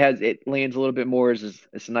 Like it lands a little bit more as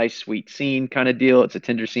it's a nice, sweet scene kind of deal. It's a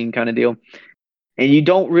tender scene kind of deal, and you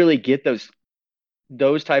don't really get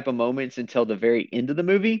those type of moments until the very end of the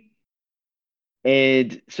movie.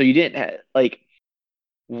 And so you didn't have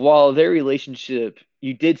while their relationship,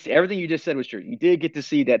 you did everything you just said was true. You did get to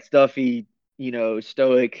see that stuffy,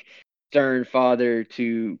 stoic, stern father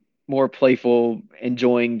to more playful,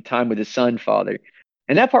 enjoying time with his son father.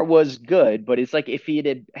 And that part was good, but it's like if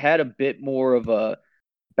he had a bit more of a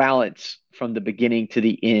balance from the beginning to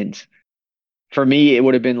the end, for me, it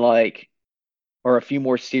would have been like, or a few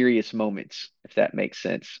more serious moments, if that makes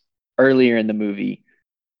sense, earlier in the movie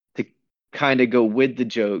to kind of go with the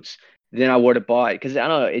jokes. Then I would have bought it because I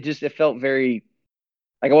don't know. It felt very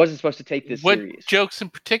like I wasn't supposed to take this serious. What jokes in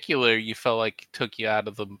particular you felt like took you out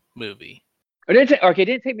of the movie? It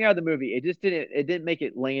didn't take me out of the movie. It just didn't. It didn't make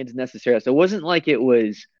it land necessarily. So it wasn't like it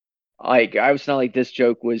was like I was not like this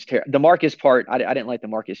joke was the Marcus part. I didn't like the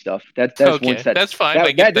Marcus stuff. That's okay, one set. That's fine.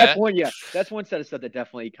 I get that. That's one. Yeah, that's one set of stuff that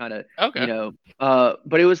definitely kind of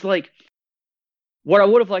But it was like what I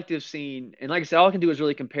would have liked to have seen, and like I said, all I can do is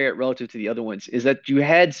really compare it relative to the other ones. Is that you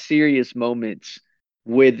had serious moments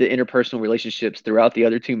with the interpersonal relationships throughout the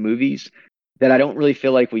other two movies that I don't really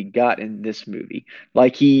feel like we got in this movie.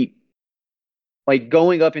 Like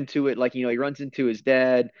going up into it, he runs into his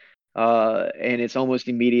dad and it's almost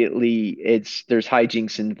immediately there's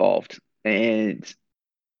hijinks involved, and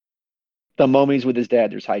the moment he's with his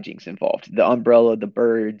dad, there's hijinks involved. The umbrella, the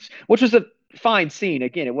birds, which was a fine scene.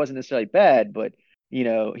 Again, it wasn't necessarily bad, but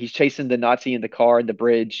he's chasing the Nazi in the car in the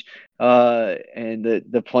bridge, and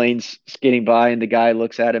the plane's skidding by, and the guy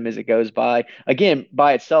looks at him as it goes by. Again,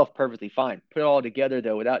 by itself, perfectly fine. Put it all together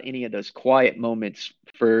though, without any of those quiet moments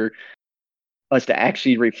for us to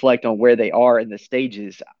actually reflect on where they are in the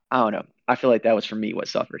stages. I don't know. I feel like that was for me what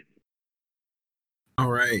suffered. All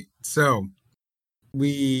right, so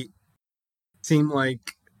we seem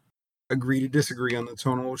like agree to disagree on the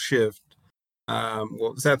tonal shift.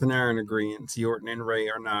 Well, Seth and I are in agreement. Yorton and Ray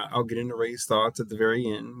are not. I'll get into Ray's thoughts at the very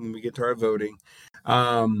end when we get to our voting.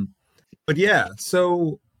 But yeah,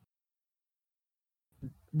 so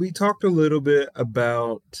we talked a little bit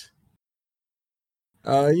about,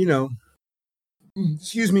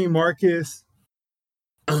 excuse me, Marcus.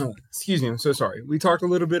 Excuse me, I'm so sorry. We talked a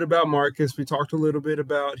little bit about Marcus. We talked a little bit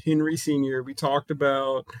about Henry Sr. We talked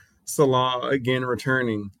about Salah again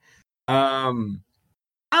returning.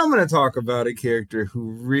 I'm going to talk about a character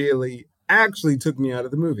who really actually took me out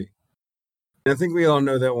of the movie. And I think we all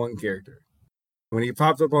know that one character when he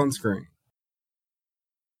popped up on screen.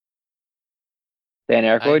 Dan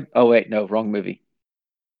Aykroyd? Oh, wait, no, wrong movie.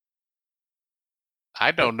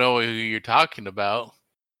 I don't know who you're talking about.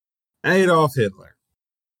 Adolf Hitler.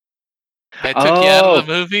 That took you out of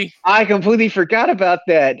the movie? I completely forgot about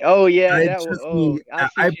that. Oh yeah,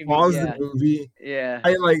 I paused the movie. Yeah.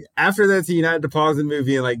 After that scene, I had to pause the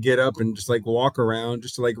movie and get up and just walk around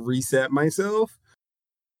just to reset myself.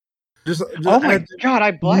 Oh my God,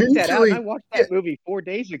 I blacked that out. And I watched that movie 4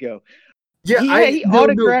 days ago. Yeah, he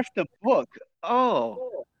autographed the book.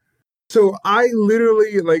 Oh. So I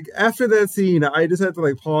literally after that scene, I just had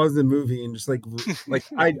to pause the movie and just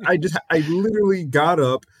I literally got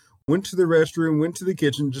up, went to the restroom, went to the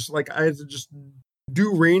kitchen, I had to just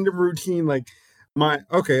do random routine let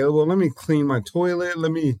me clean my toilet,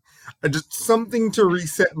 just something to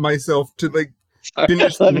reset myself to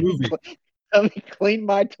finish the movie. Let me clean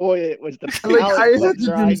my toilet was the I had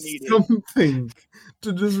to do something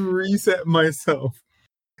to just reset myself.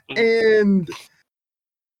 And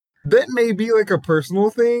that may be a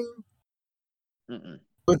personal thing,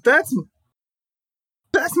 but that's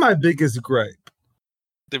my biggest gripe.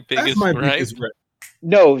 The biggest gripe?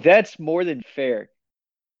 No, that's more than fair.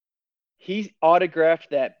 He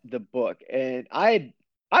autographed the book, and I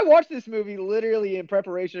watched this movie literally in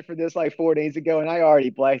preparation for this 4 days ago, and I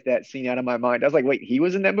already blacked that scene out of my mind. I was like, wait, he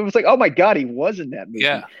was in that movie? It's oh my God, he was in that movie.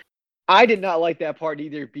 Yeah. I did not like that part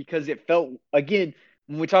either because it felt, again,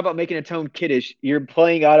 when we talk about making a tone kiddish, you're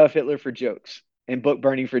playing Adolf Hitler for jokes and book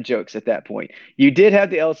burning for jokes at that point. You did have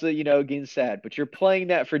the Elsa, getting sad, but you're playing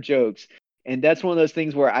that for jokes. And that's one of those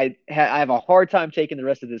things where I have a hard time taking the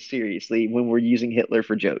rest of this seriously when we're using Hitler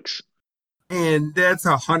for jokes. And that's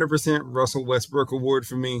 100% Russell Westbrook award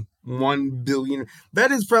for me. 1 billion.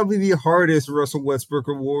 That is probably the hardest Russell Westbrook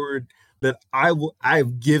award that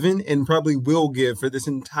I've given and probably will give for this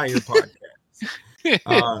entire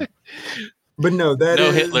podcast. But no,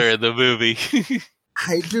 no Hitler in the movie.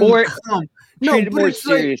 I do. Or no, treat it more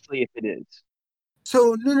seriously if it is.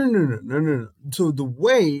 So no. So the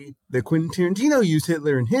way that Quentin Tarantino used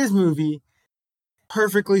Hitler in his movie,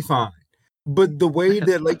 perfectly fine. But the way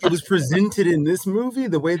that it was presented in this movie,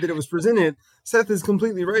 the way that it was presented, Seth is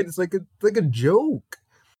completely right. It's like a joke,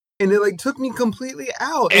 and it took me completely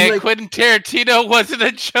out. And Quentin Tarantino wasn't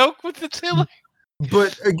a joke with the Hitler.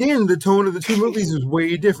 But again, the tone of the two movies is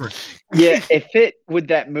way different. Yeah, it fit with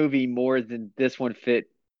that movie more than this one fit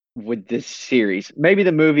with this series. Maybe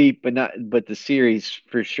the movie, but the series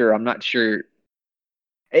for sure. I'm not sure.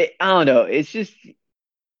 I don't know. It's just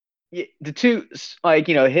the two,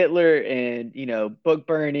 Hitler and book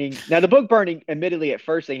burning. Now the book burning, admittedly, at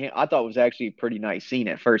first I thought was actually a pretty nice scene.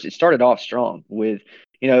 At first, it started off strong with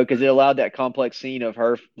because it allowed that complex scene of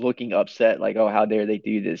her looking upset, oh, how dare they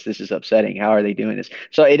do this? This is upsetting. How are they doing this?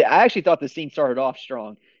 So I actually thought the scene started off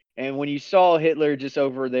strong. And when you saw Hitler just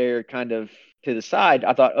over there kind of to the side,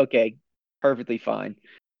 I thought, okay, perfectly fine.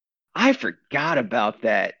 I forgot about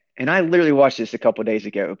that. And I literally watched this a couple of days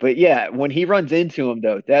ago. But yeah, when he runs into him,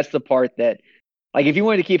 though, that's the part that, if you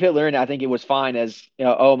wanted to keep Hitler in, I think it was fine as,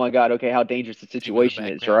 oh my God, okay, how dangerous the situation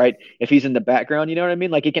is, right? If he's in the background, you know what I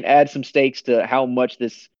mean? It can add some stakes to how much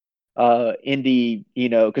this indie,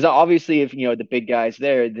 because obviously if, the big guy's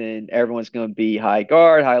there, then everyone's going to be high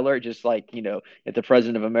guard, high alert, just if the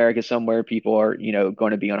president of America somewhere, people are,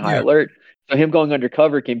 going to be on high alert. So him going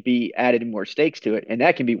undercover can be added more stakes to it, and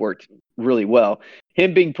that can be worked really well.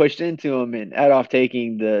 Him being pushed into him and Adolf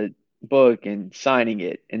taking the book and signing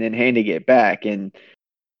it and then handing it back. And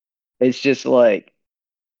it's just like,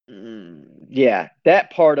 yeah,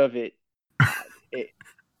 that part of it,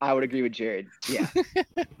 I would agree with Jared. Yeah.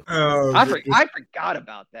 Oh, I forgot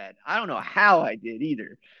about that. I don't know how I did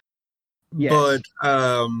either. Yes.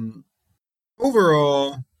 but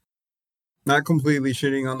overall, not completely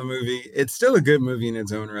shitting on the movie. It's still a good movie in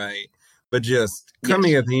its own right, but just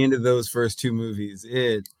coming at the end of those first two movies,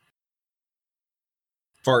 it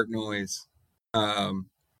fart noise.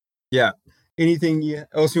 Yeah. Anything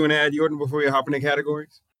else you want to add, Jordan, before we hop into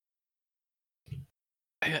categories?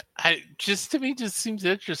 To me just seems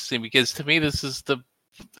interesting because to me this is the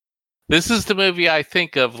movie I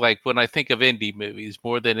think of like when I think of indie movies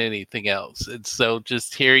more than anything else. And so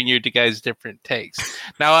just hearing you guys' different takes.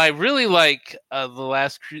 Now I really like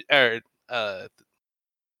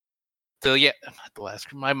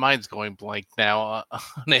my mind's going blank now on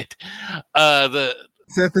it.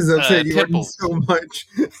 Seth is upset Jordan Temples. so much.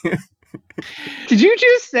 Did you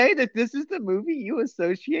just say that this is the movie you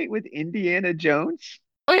associate with Indiana Jones?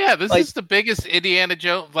 Oh yeah, this is the biggest Indiana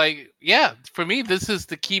Jones. For me, this is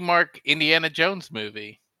the key mark Indiana Jones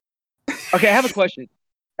movie. Okay, I have a question.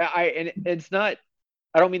 It's not.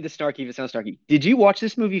 I don't mean the snarky if it sounds snarky. Did you watch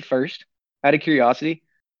this movie first, out of curiosity?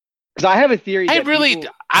 Because I have a theory.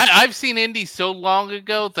 I've seen Indy so long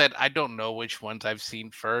ago that I don't know which ones I've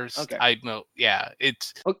seen first. Okay. I know. Yeah,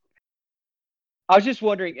 it's. Okay. I was just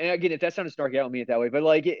wondering, and again, if that sounded snarky, I don't mean it that way, but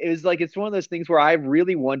like it was like it's one of those things where I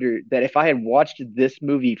really wondered that if I had watched this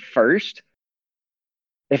movie first,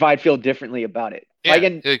 if I'd feel differently about it.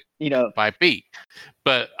 Yeah, might be,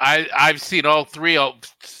 but I've seen all three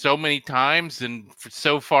so many times and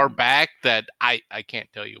so far back that I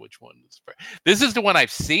can't tell you which one is first. This is the one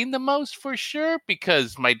I've seen the most for sure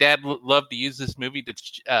because my dad loved to use this movie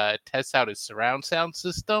to test out his surround sound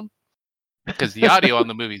system. Because the audio on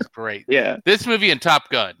the movie is great. Yeah. This movie and Top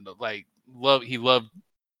Gun, he loved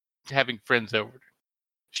having friends over to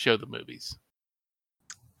show the movies.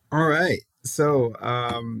 All right. So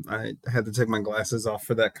I had to take my glasses off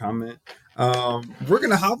for that comment. We're going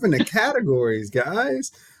to hop into categories,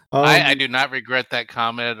 guys. I do not regret that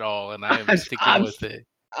comment at all, and I am sticking with it.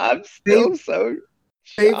 I'm still so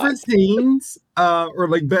favorite scenes, or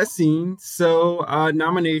like best scenes. So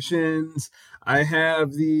nominations. I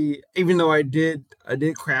have even though I did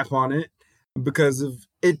crap on it because of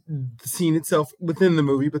the scene itself within the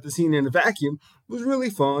movie, but the scene in a vacuum was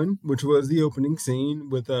really fun, which was the opening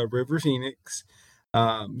scene with River Phoenix.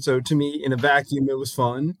 So to me, in a vacuum, it was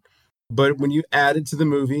fun, but when you add it to the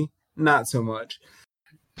movie, not so much.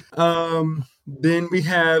 Then we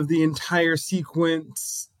have the entire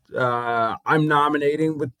sequence. I'm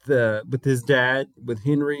nominating with his dad, with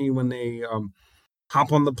Henry, when they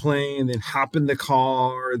hop on the plane, then hop in the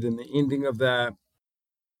car, then the ending of that,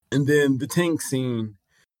 and then the tank scene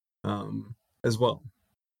as well.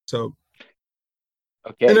 So,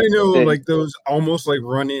 okay. And I know like those almost like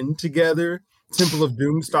run in together, Temple of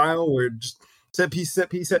Doom style, where just set piece,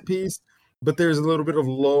 but there's a little bit of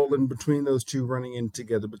lull in between those two running in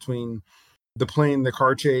together, between the plane, the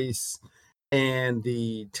car chase, and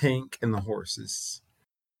the tank and the horses.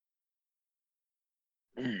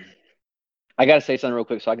 I got to say something real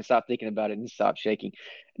quick so I can stop thinking about it and stop shaking.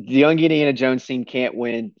 The young Indiana Jones scene can't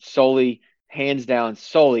win hands down,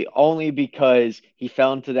 only because he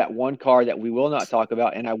fell into that one car that we will not talk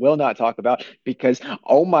about, and I will not talk about because,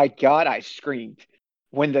 oh my God, I screamed.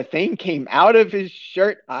 When the thing came out of his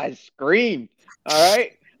shirt, I screamed. All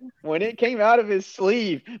right? When it came out of his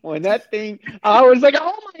sleeve, when that thing, I was like,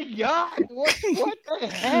 "Oh my God, what the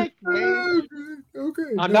heck, man?" Okay.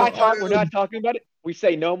 We're not talking about it. We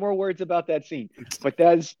say no more words about that scene. But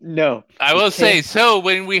that's no. I will say, so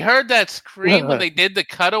when we heard that scream when they did the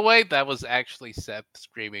cutaway, that was actually Seth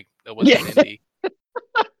screaming. It wasn't Indy.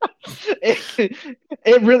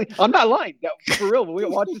 It really, I'm not lying. For real, when we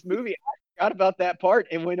watched this movie, I forgot about that part.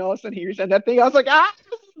 And when all of a sudden he said that thing, I was like,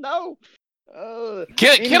 no.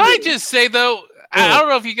 Can I just say though, I don't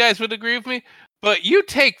know if you guys would agree with me, but you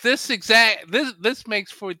take this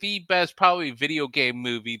makes for the best probably video game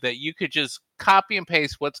movie that you could just copy and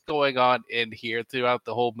paste what's going on in here throughout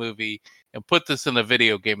the whole movie and put this in a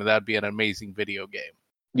video game, and that'd be an amazing video game.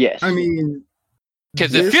 Yes. I mean,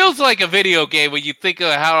 because it feels like a video game when you think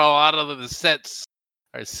of how a lot of the sets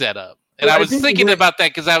are set up. And I was thinking about that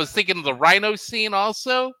because I was thinking of the Rhino scene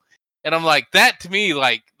also. And I'm like, that to me,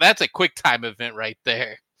 like, that's a quick time event right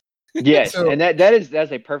there. Yes, and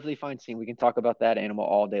that's a perfectly fine scene. We can talk about that animal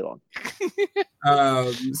all day long.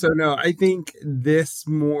 So no, I think this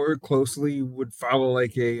more closely would follow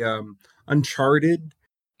like a Uncharted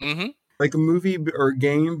like a movie or a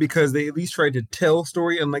game because they at least tried to tell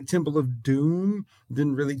story. Unlike Temple of Doom,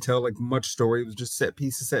 didn't really tell like much story. It was just set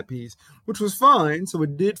piece to set piece, which was fine. So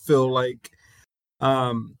it did feel like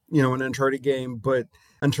an Uncharted game, but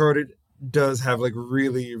Uncharted does have like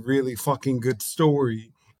really, really fucking good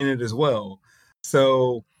story in it as well.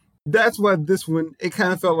 So that's why this one, it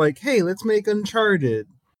kind of felt like, hey, let's make Uncharted,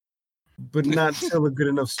 but not tell a good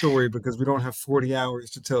enough story because we don't have 40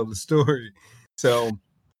 hours to tell the story. So,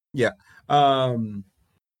 yeah.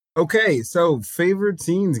 Okay, so favorite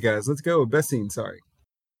scenes, guys. Let's go. Best scene, sorry.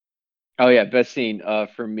 Oh yeah, best scene.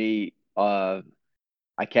 For me, I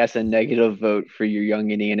cast a negative vote for your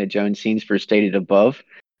young Indiana Jones scenes for stated above.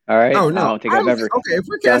 All right. Oh I no. don't think I've ever Okay, if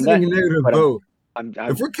we're done casting that. a negative But vote, I'm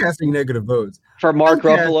if we're casting negative votes, for Mark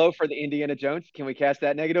I'm Ruffalo for the Indiana Jones, can we cast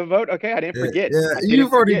that negative vote? Okay, I didn't forget. yeah, I didn't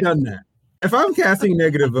you've already forget. done that. If I'm casting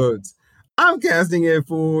negative votes, I'm casting it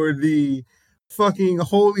for the fucking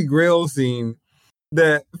Holy Grail scene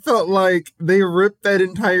that felt like they ripped that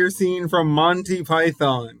entire scene from Monty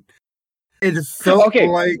Python. It felt Okay,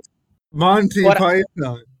 like Monty but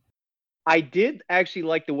Python. I did actually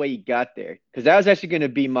like the way he got there because that was actually going to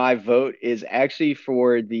be my vote. Is actually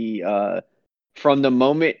for the from the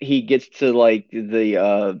moment he gets to like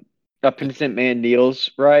the a penitent man kneels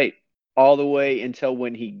right all the way until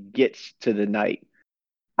when he gets to the knight.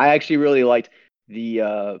 I actually really liked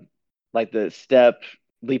the like the step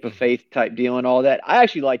leap of faith type deal and all that. I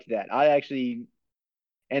actually liked that. I actually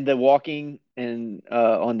and the walking and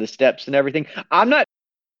on the steps and everything. I'm not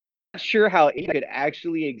sure how it could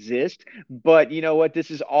actually exist, but you know what? This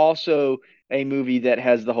is also a movie that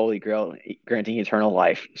has the Holy Grail granting eternal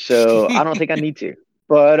life. So I don't think I need to.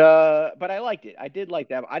 But I liked it. I did like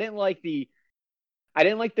that. I didn't like the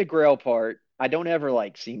Grail part. I don't ever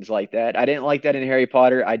like scenes like that. I didn't like that in Harry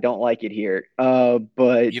Potter. I don't like it here.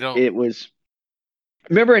 But You don't. it was.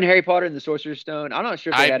 Remember in Harry Potter and the Sorcerer's Stone? I'm not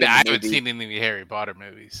sure if they I had it in the haven't movie. seen any of the Harry Potter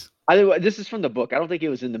movies. This is from the book. I don't think it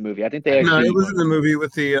was in the movie. I think they I No, actually. it was in the movie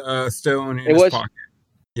with the stone in It his was. pocket.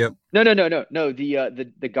 Yep. No.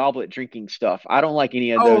 The goblet drinking stuff. I don't like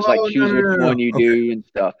any of Oh, those. Like choose which no. one you Okay. do and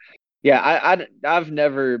stuff. Yeah, I've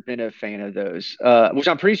never been a fan of those. Which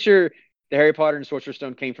I'm pretty sure the Harry Potter and Sorcerer's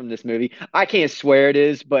Stone came from this movie. I can't swear it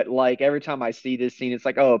is, but like every time I see this scene, it's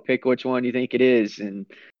like, oh, pick which one you think it is and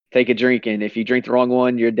take a drink. And if you drink the wrong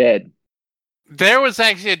one, you're dead. There was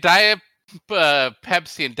actually a Diet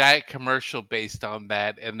Pepsi and Diet commercial based on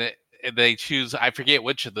that, and they choose, I forget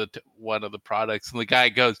which of the one of the products, and the guy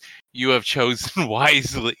goes, "You have chosen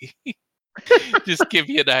wisely." Just give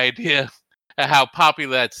you an idea of how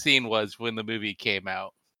popular that scene was when the movie came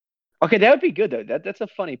out. Okay, that would be good though. That's a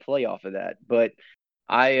funny play off of that. But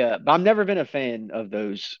I've never been a fan of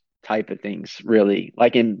those type of things, really,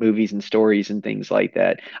 like in movies and stories and things like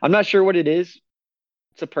that. I'm not sure what it is.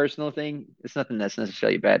 It's a personal thing. It's nothing that's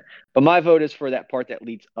necessarily bad. But my vote is for that part that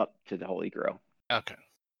leads up to the Holy Grail. Okay.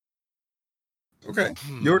 Okay.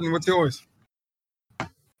 Jordan, what's yours? I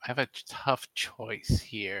have a tough choice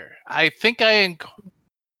here. I think I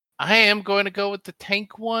am going to go with the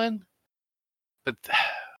tank one, but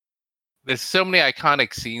there's so many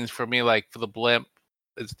iconic scenes for me. Like for the blimp,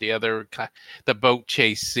 is the boat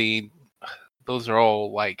chase scene. Those are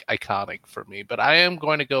all like iconic for me. But I am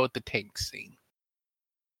going to go with the tank scene.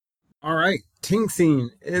 All right, tank scene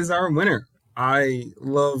is our winner. I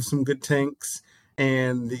love some good tanks,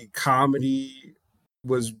 and the comedy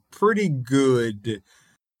was pretty good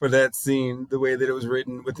for that scene, the way that it was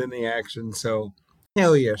written within the action. So,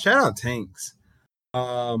 hell yeah, shout out tanks.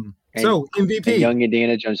 So MVP. And young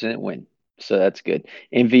Indiana Jones didn't win, so that's good.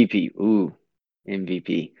 MVP, ooh,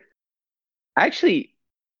 MVP. Actually,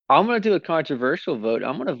 I'm gonna do a controversial vote.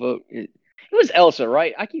 I'm gonna vote. It was Elsa,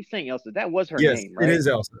 right? I keep saying Elsa. That was her name, right? It is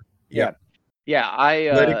Elsa. Yeah. Yeah,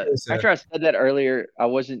 Let it go, Seth. after I said that earlier, I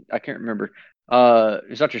can't remember. It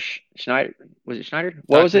was Dr. Schneider. Was it Schneider?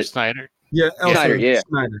 What Dr. was it? Snyder. Yeah, Elsa Schneider, yeah.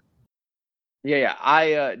 Schneider.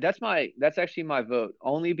 Yeah. That's actually my vote.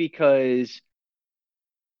 Only because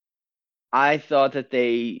I thought that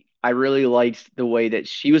I really liked the way that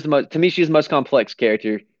she was to me, she's the most complex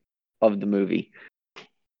character of the movie.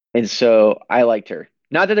 And so I liked her.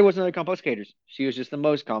 Not that there wasn't other complex characters. She was just the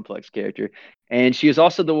most complex character. And she was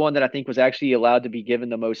also the one that I think was actually allowed to be given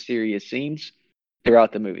the most serious scenes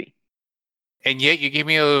throughout the movie. And yet you gave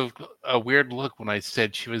me a weird look when I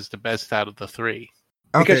said she was the best out of the three.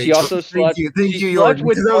 Because she also slept. Thank you, Jordan.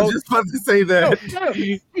 Because I was just about to say that. No.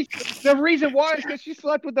 The reason why is because she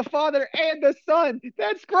slept with the father and the son.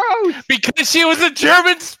 That's gross. Because she was a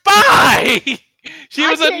German spy. She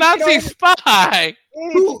was a Nazi spy.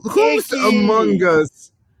 Who's among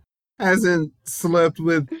us hasn't slept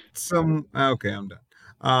with some? Okay, I'm done.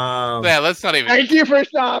 Yeah, let's not even. Thank you for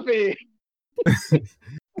stopping.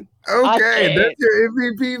 Okay, that's your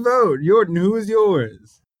MVP vote. Jordan, who is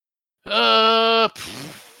yours? I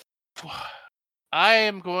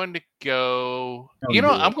am going to go. Don't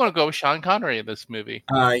I'm going to go with Sean Connery in this movie.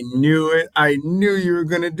 I knew it. I knew you were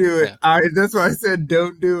gonna do it. Yeah. That's why I said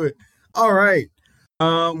don't do it. All right.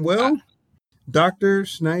 Well, Dr.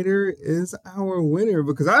 Schneider is our winner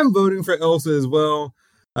because I'm voting for Elsa as well.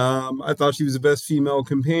 I thought she was the best female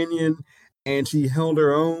companion, and she held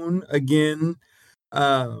her own again. She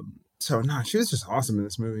was just awesome in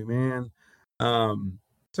this movie, man.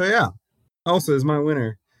 So yeah, Elsa is my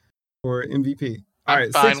winner for MVP. All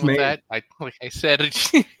right, fine six with man. that. Like I said.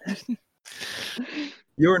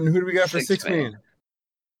 Jordan, who do we got for six man?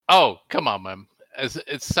 Oh, come on, man.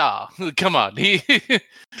 It's Saw. Come on.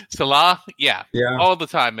 Salah? Yeah. All the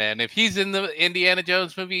time, man. If he's in the Indiana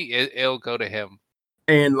Jones movie, it'll go to him.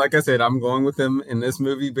 And like I said, I'm going with him in this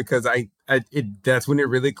movie because that's when it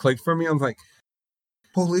really clicked for me. I was like,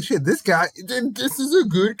 holy shit, this is a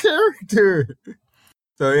good character.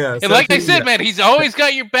 So yeah. And like I said, man, he's always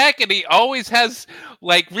got your back and he always has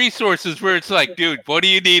like resources where it's like, dude, what do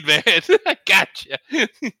you need, man? I gotcha.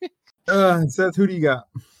 Seth, who do you got?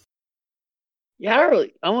 Yeah,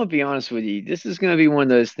 I'm gonna be honest with you. This is gonna be one of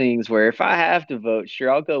those things where if I have to vote,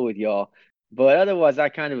 sure, I'll go with y'all. But otherwise, I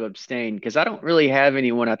kind of abstain because I don't really have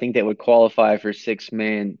anyone I think that would qualify for six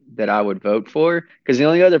man that I would vote for. Because the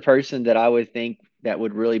only other person that I would think that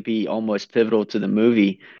would really be almost pivotal to the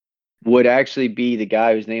movie would actually be the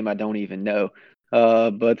guy whose name I don't even know.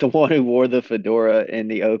 But the one who wore the fedora in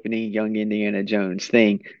the opening Young Indiana Jones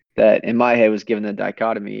thing that in my head was given the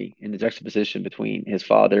dichotomy in the juxtaposition between his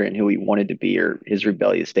father and who he wanted to be or his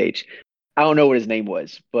rebellious stage. I don't know what his name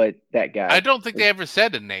was, but that guy. I don't think they ever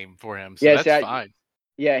said a name for him, so that's fine.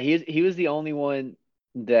 Yeah, he was the only one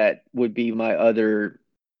that would be my other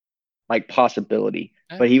like possibility.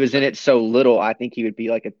 But he was in it so little, I think he would be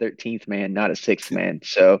like a 13th man, not a 6th man.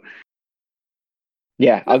 So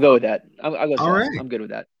yeah, I'll go with that. I'll go. All right. I'm good with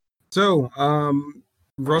that. So,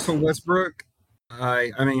 Russell Westbrook.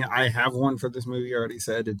 I mean, I have one for this movie. I already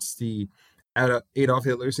said it's the Adolf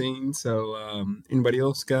Hitler scene. So, anybody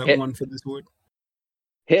else got one for this one?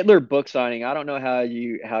 Hitler book signing. I don't know how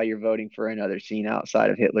you're voting for another scene outside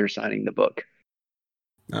of Hitler signing the book.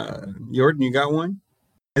 Jordan, you got one?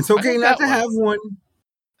 It's okay not to have one.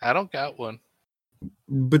 I don't got one.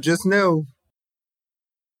 But just know,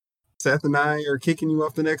 Seth and I are kicking you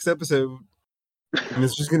off the next episode. And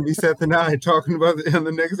it's just going to be Seth and I talking about it in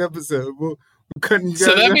the next episode. We're cutting you guys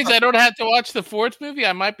So that out. means I don't have to watch the fourth movie?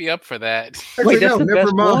 I might be up for that. Wait, that's the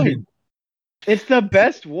best one. It's the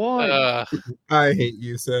best one. I hate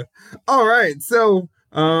you, Seth. All right. So,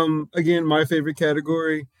 again, my favorite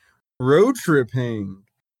category, road trip hang.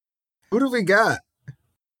 Who do we got?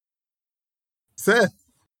 Seth.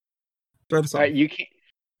 All right,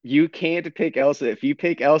 you can't pick Elsa. If you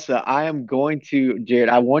pick Elsa, I am going to, Jared,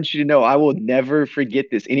 I want you to know I will never forget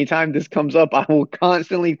this. Anytime this comes up, I will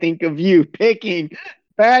constantly think of you picking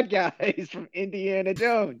bad guys from Indiana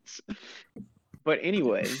Jones. But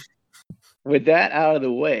anyway, with that out of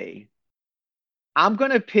the way, I'm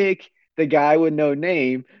going to pick the guy with no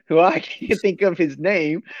name who I can't think of his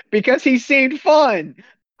name because he seemed fun.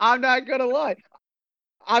 I'm not going to lie.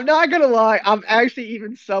 I'm actually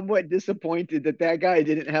even somewhat disappointed that guy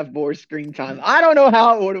didn't have more screen time. I don't know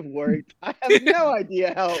how it would have worked. I have no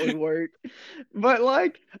idea how it would work. But,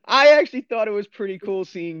 like, I actually thought it was pretty cool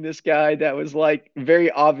seeing this guy that was, like,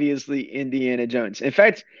 very obviously Indiana Jones. In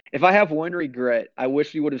fact, if I have one regret, I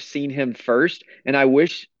wish we would have seen him first. And I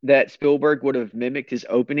wish that Spielberg would have mimicked his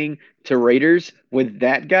opening to Raiders with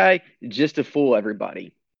that guy just to fool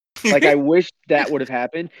everybody. Like, I wish that would have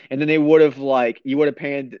happened. And then they would have, like, you would have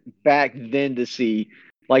panned back then to see,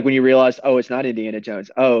 like, when you realize, oh, it's not Indiana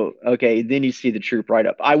Jones. Oh, okay. Then you see the troop right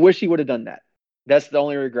up. I wish he would have done that. That's the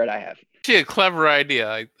only regret I have. Actually, a clever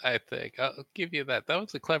idea, I think. I'll give you that. That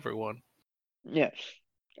was a clever one. Yeah.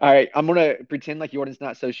 All right. I'm going to pretend like Jordan's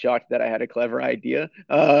not so shocked that I had a clever idea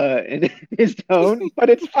in his tone,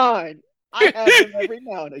 but it's fine. I have them every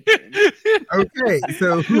now and again. Okay,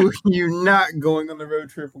 so who are you not going on the road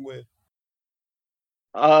trip with?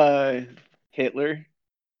 Hitler.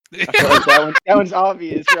 I feel like that one's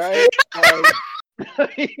obvious, right?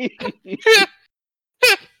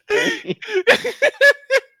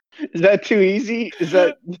 Is that too easy? Is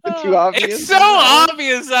that too obvious? It's so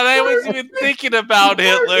obvious that I wasn't even thinking about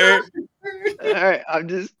Hitler. All right, I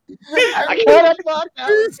kind of thought that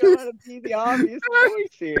was going to be the obvious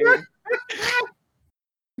choice here.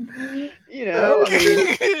 You know,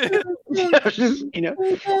 I mean, just, you know,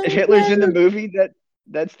 if Hitler's in the movie,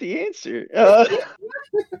 That's the answer.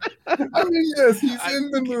 I mean, yes, he's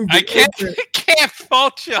in the movie. I can't Okay. can't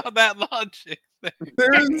fault you on that logic.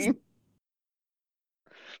 There's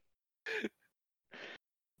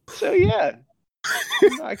So yeah,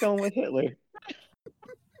 I'm not going with Hitler.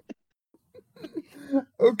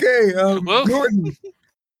 okay. Well, Jordan,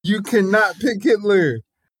 you cannot pick Hitler.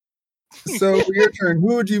 So your turn.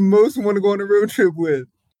 Who would you most want to go on a road trip with?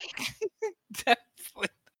 definitely.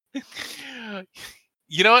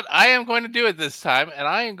 You know what? I am going to do it this time, and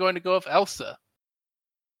I am going to go with Elsa.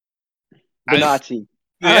 The Nazi.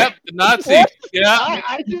 Yep, the Nazi. What? Yeah,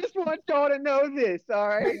 I just want y'all to know this, all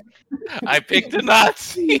right? I picked a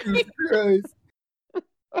Nazi. Jesus Christ.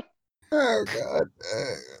 Oh, God.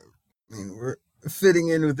 I mean, we're fitting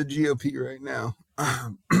in with the GOP right now.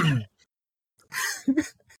 All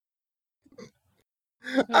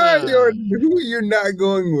right, Jordan, who you're not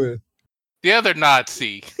going with? The other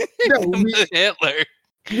Nazi. No, Hitler.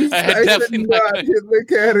 I said not Hitler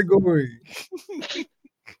category.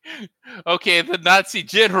 Okay, the Nazi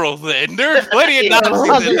general then. There are plenty of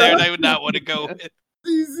Nazis in there that I would not want to go with.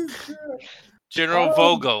 Jesus Christ. General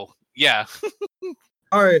Vogel. Yeah.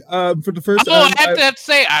 All right, for the first I time, have to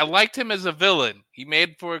say, I liked him as a villain. He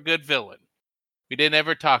made for a good villain. We didn't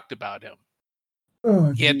ever talked about him.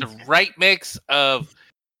 He had the right mix of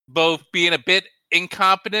both being a bit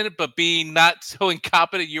incompetent, but being not so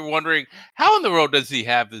incompetent you're wondering, how in the world does he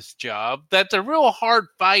have this job? That's a real hard,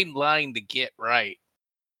 fine line to get right.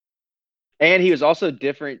 And he was also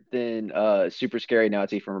different than Super Scary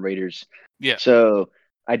Nazi from Raiders. Yeah. So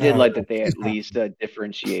I did like that they at least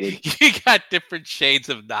differentiated. You got different shades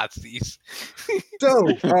of Nazis. So,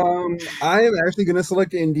 I am actually going to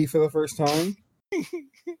select Indy for the first time.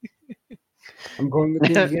 I'm going with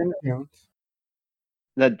Indiana Jones.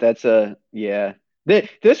 That's a yeah.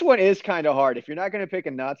 This one is kind of hard. If you're not going to pick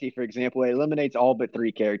a Nazi, for example, it eliminates all but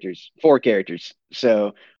 4 characters.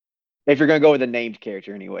 So if you're going to go with a named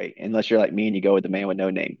character anyway, unless you're like me and you go with the man with no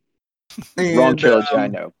name. And, Wrong trilogy, I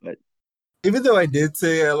know. But even though I did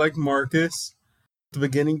say I like Marcus at the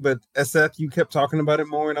beginning, but Seth, you kept talking about it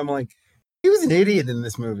more, and I'm like, he was an idiot in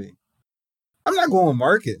this movie. I'm not going with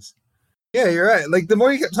Marcus. Yeah, you're right. Like, the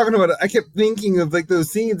more you kept talking about it, I kept thinking of, like,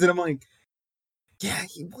 those scenes, and I'm like, yeah,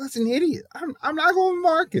 he was an idiot. I'm not going with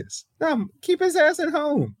Marcus. No, keep his ass at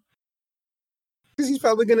home. Because he's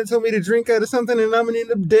probably going to tell me to drink out of something, and I'm going to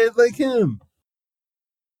end up dead like him.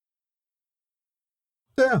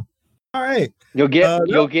 So, all right. you'll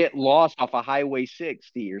get lost off a Highway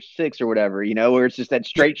 60 or 6 or whatever, where it's just that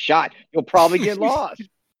straight shot. You'll probably get lost.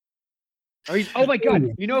 Oh my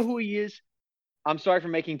God. You know who he is? I'm sorry for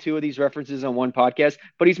making 2 of these references on one podcast,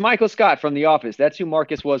 but he's Michael Scott from The Office. That's who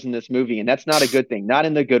Marcus was in this movie, and that's not a good thing. Not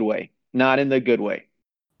in the good way. Not in the good way.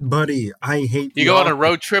 Buddy, I hate you go on a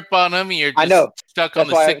road trip on him, and you're just stuck on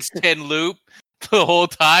the 610 loop the whole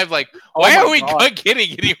time. Like, why are we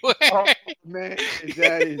getting anywhere? Oh, man,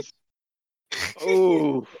 that is...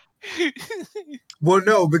 Oh. Well,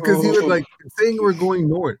 no, because he was like saying we're going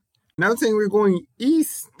north. Now saying we're going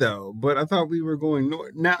east, though. But I thought we were going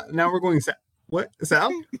north. Now we're going south. What?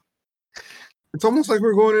 South? It's almost like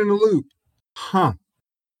we're going in a loop. Huh.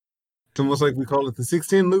 It's almost like we call it the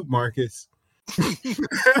 610 loop, Marcus.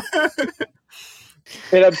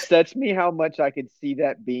 It upsets me how much I could see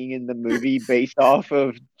that being in the movie based off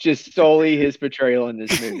of just solely his portrayal in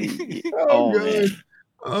this movie. Oh, God.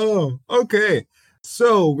 Oh, okay.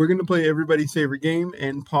 So we're going to play everybody's favorite game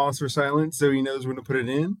and pause for silence so he knows when to put it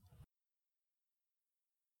in.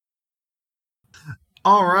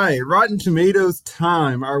 All right, Rotten Tomatoes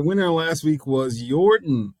time. Our winner last week was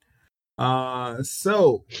Jordan.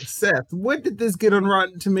 So, Seth, what did this get on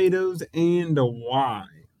Rotten Tomatoes and why?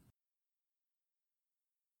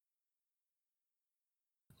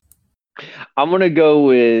 I'm gonna go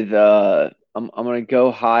with I'm gonna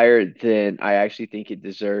go higher than I actually think it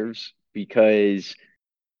deserves because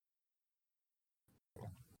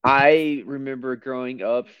I remember growing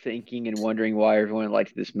up thinking and wondering why everyone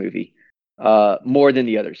liked this movie. More than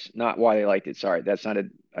the others. Not why they liked it. Sorry, that sounded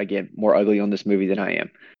again more ugly on this movie than I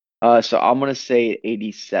am. So I'm gonna say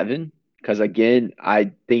 87 because again,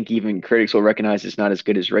 I think even critics will recognize it's not as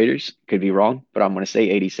good as Raiders. Could be wrong, but I'm gonna say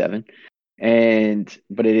 87.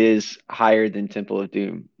 But it is higher than Temple of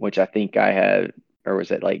Doom, which I think I have, or was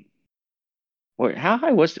it like, what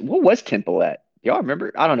was Temple at? Y'all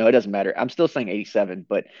remember? I don't know. It doesn't matter. I'm still saying 87,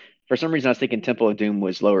 but for some reason I was thinking Temple of Doom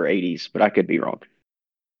was lower 80s, but I could be wrong.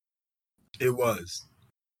 It was.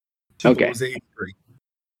 Temple Okay. was 83.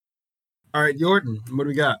 All right, Jordan, what do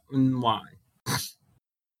we got and why?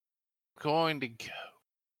 Going to go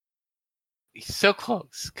He's so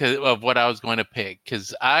close because of what I was going to pick.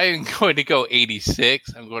 Because I'm going to go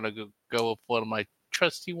 86. I'm going to go with one of my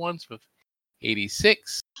trusty ones with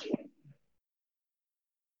 86.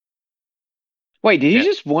 Wait, did he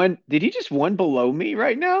just one? Did he just one below me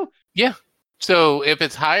right now? Yeah. So if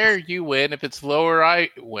it's higher, you win. If it's lower, I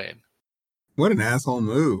win. What an asshole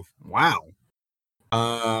move! Wow.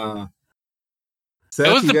 Seth,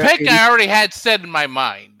 it was the pick 80... I already had set in my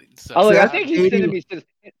mind. So. Oh, look, Seth, I think he's sending me.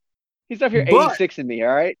 He's up here 86 in me.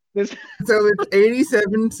 All right. So it's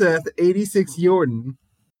 87 Seth, 86 Jordan.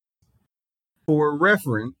 For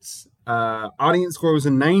reference, audience score was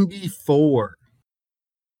a 94.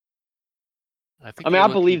 I mean, I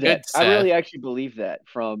believe that. I really actually believe that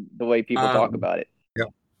from the way people talk about it. Yep.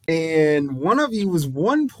 And one of you was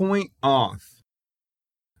 1 point off.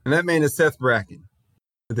 And that man is Seth Bracken.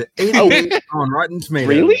 With the 88 on Rotten Tomatoes.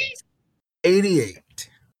 Really? 88.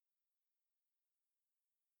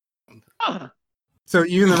 So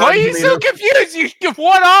even the Why are you so confused? You get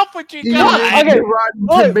one off what you got. The Rotten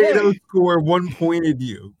Tomatoes score 1 pointed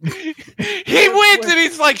you. He wins and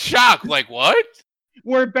he's like shocked. Like, what?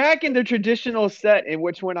 We're back in the traditional set in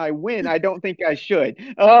which when I win, I don't think I should.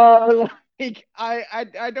 I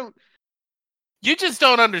don't. You just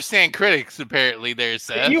don't understand critics, apparently. There,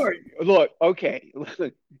 Seth. Okay.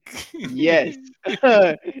 Yes,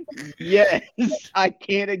 yes. I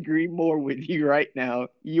can't agree more with you right now.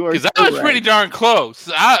 You are because I was pretty darn close.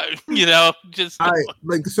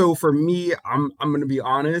 So for me, I'm gonna be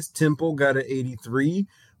honest. Temple got an 83.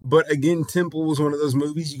 But again, Temple was one of those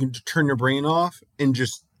movies you can turn your brain off and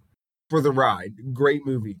just for the ride. Great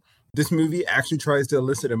movie. This movie actually tries to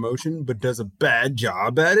elicit emotion, but does a bad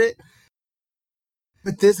job at it.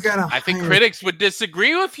 But this got I think critics would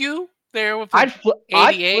disagree with you there. With I'd flip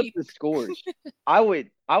the scores. I would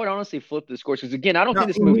honestly flip the scores because again, I don't think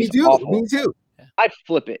this movie's awful. Me too. I'd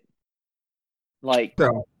flip it. Like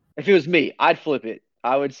if it was me, I'd flip it.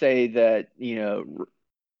 I would say that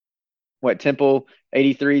what Temple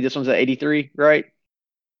 83. This one's at 83, right?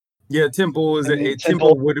 Yeah, Temple is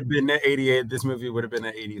Temple would have been at 88. This movie would have been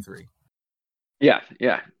at 83. Yeah,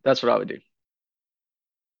 that's what I would do.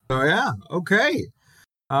 Oh yeah, okay.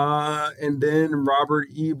 And then Roger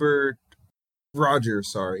Ebert,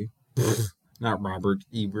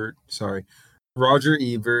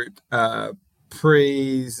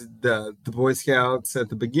 praised the Boy Scouts at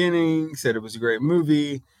the beginning, said it was a great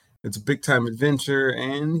movie. It's a big time adventure,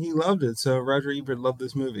 and he loved it. So Roger Ebert loved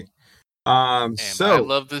this movie. I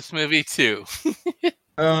love this movie too.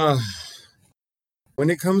 When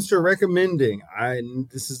it comes to recommending,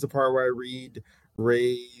 this is the part where I read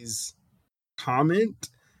Ray's comment.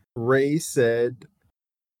 Ray said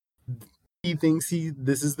he thinks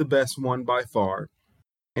this is the best one by far,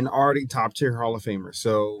 and already top tier Hall of Famer.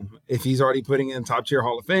 So if he's already putting it in top tier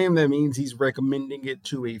Hall of Fame, that means he's recommending it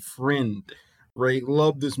to a friend. Ray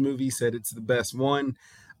loved this movie, said it's the best one.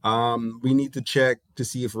 We need to check to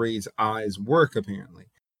see if Ray's eyes work, apparently.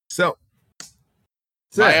 So,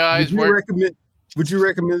 my eyes work. Would you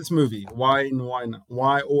recommend this movie? Why and why not?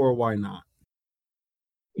 Why or why not?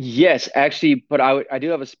 Yes, actually, but I do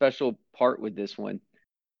have a special part with this one.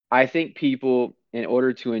 I think people, in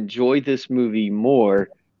order to enjoy this movie more,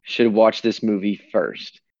 should watch this movie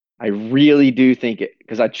first. I really do think it,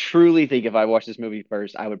 because I truly think if I watched this movie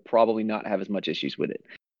first, I would probably not have as much issues with it.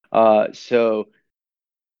 Because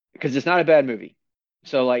it's not a bad movie.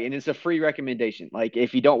 So, and it's a free recommendation. Like,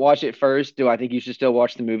 if you don't watch it first, do I think you should still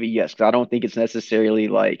watch the movie? Yes, because I don't think it's necessarily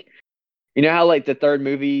how the third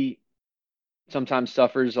movie sometimes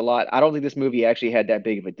suffers a lot. I don't think this movie actually had that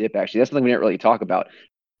big of a dip, actually. That's something we didn't really talk about.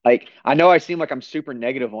 I know I seem like I'm super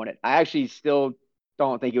negative on it. I actually still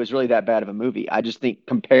don't think it was really that bad of a movie. I just think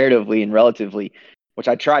comparatively and relatively, which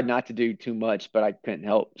I tried not to do too much, but I couldn't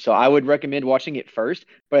help. So I would recommend watching it first,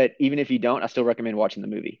 but even if you don't, I still recommend watching the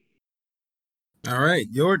movie. All right,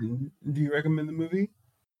 Jordan, do you recommend the movie?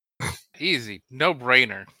 Easy, no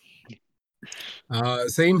brainer.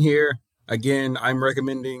 Same here. Again, I'm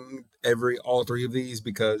recommending all three of these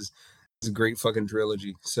because it's a great fucking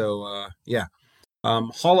trilogy. So yeah.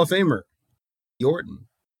 Hall of Famer, Jordan.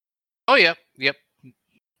 Oh, yep.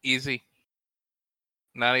 Easy.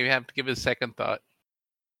 Not even have to give it a second thought.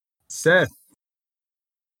 Seth.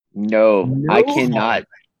 No, I cannot.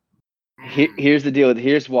 Here's the deal.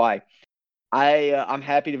 Here's why. I'm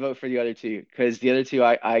happy to vote for the other two because the other two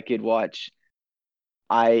I could watch.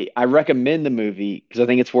 I recommend the movie because I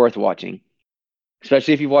think it's worth watching,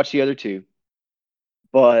 especially if you watch the other two.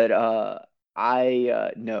 But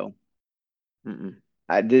no.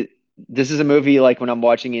 This is a movie like when I'm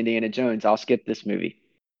watching Indiana Jones, I'll skip this movie.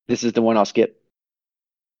 This is the one I'll skip.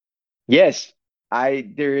 Yes.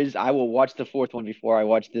 I will watch the fourth one before I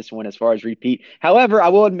watch this one as far as repeat. However, I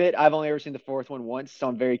will admit I've only ever seen the fourth one once, so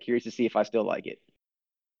I'm very curious to see if I still like it.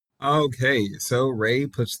 Okay, so Ray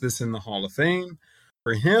puts this in the Hall of Fame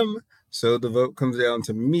for him. So the vote comes down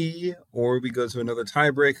to me, or we go to another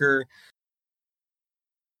tiebreaker.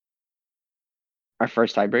 Our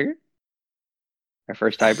first tiebreaker? Our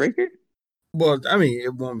first tiebreaker? Well, I mean,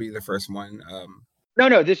 it won't be the first one.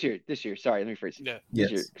 No, this year. This year. Sorry, let me phrase it. Yeah. This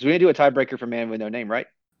year. Yes. Because we're going to do a tiebreaker for Man with No Name, right?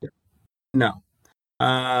 No.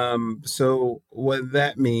 So what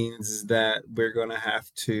that means is that we're gonna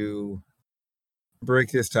have to break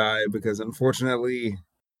this tie because unfortunately,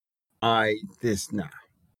 there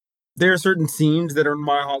are certain scenes that are in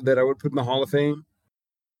my hall that I would put in the Hall of Fame,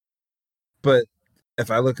 but if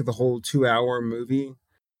I look at the whole 2 hour movie,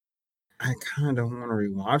 I kind of want to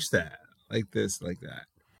rewatch that like that.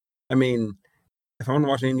 I mean, if I want to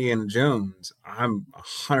watch Indiana Jones, I'm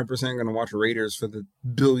 100% going to watch Raiders for the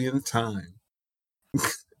billionth time.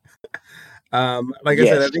 Like I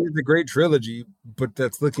said, I Yes. think it's a great trilogy, but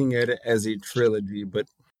that's looking at it as a trilogy. But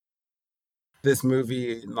this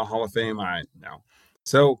movie in the Hall of Fame, I no.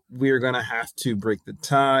 So we're gonna have to break the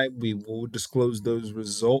tie. We will disclose those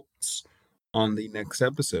results on the next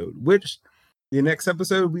episode. Which the next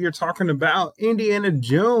episode we are talking about Indiana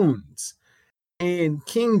Jones and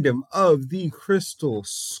Kingdom of the Crystal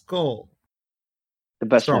Skull, The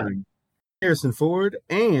best one. starring Harrison Ford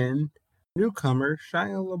and newcomer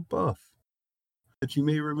Shia LaBeouf, that you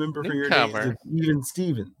may remember from your days Newcomer. of Even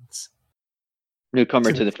Stevens.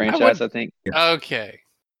 Newcomer to the franchise, I think. Okay.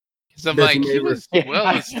 Because I'm That like, you may he re- was well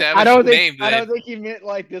I established don't name. think I don't think he meant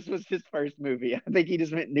like this was his first movie. I think he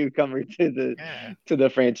just meant newcomer Yeah. to the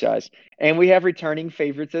franchise. And we have returning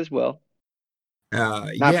favorites as well. Not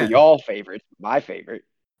for Yeah, y'all favorites, my favorite.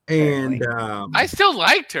 and Apparently. I still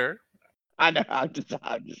liked her. I know. I'm just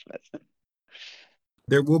messing.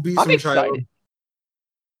 there will be I'm some excited.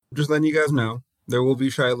 just letting you guys know, there will be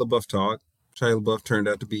Shia LaBeouf talk. Shia LaBeouf turned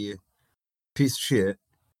out to be a piece of shit,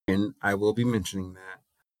 and I will be mentioning that.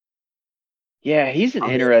 Yeah, he's an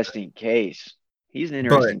Okay. interesting case. He's an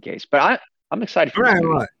But interesting case. But I'm excited I'm for not this gonna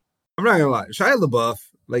movie. lie. I'm not gonna lie. Shia LaBeouf,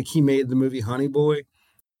 like he made the movie Honey Boy,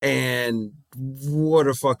 and what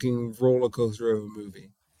a fucking roller coaster of a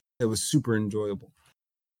movie. It was super enjoyable.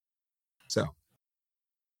 So,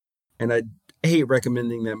 and I hate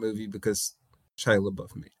recommending that movie because Shia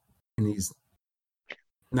LaBeouf made it, and he's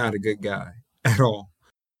not a good guy at all.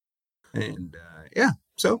 And yeah,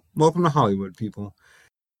 so welcome to Hollywood, people.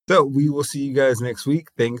 So we will see you guys next week.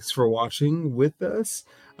 Thanks for watching with us.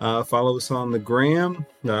 Follow us on the gram.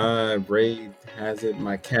 Ray has it.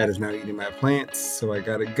 My cat is now eating my plants, so I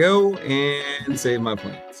gotta go and save my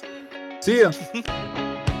plants. See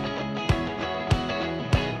ya.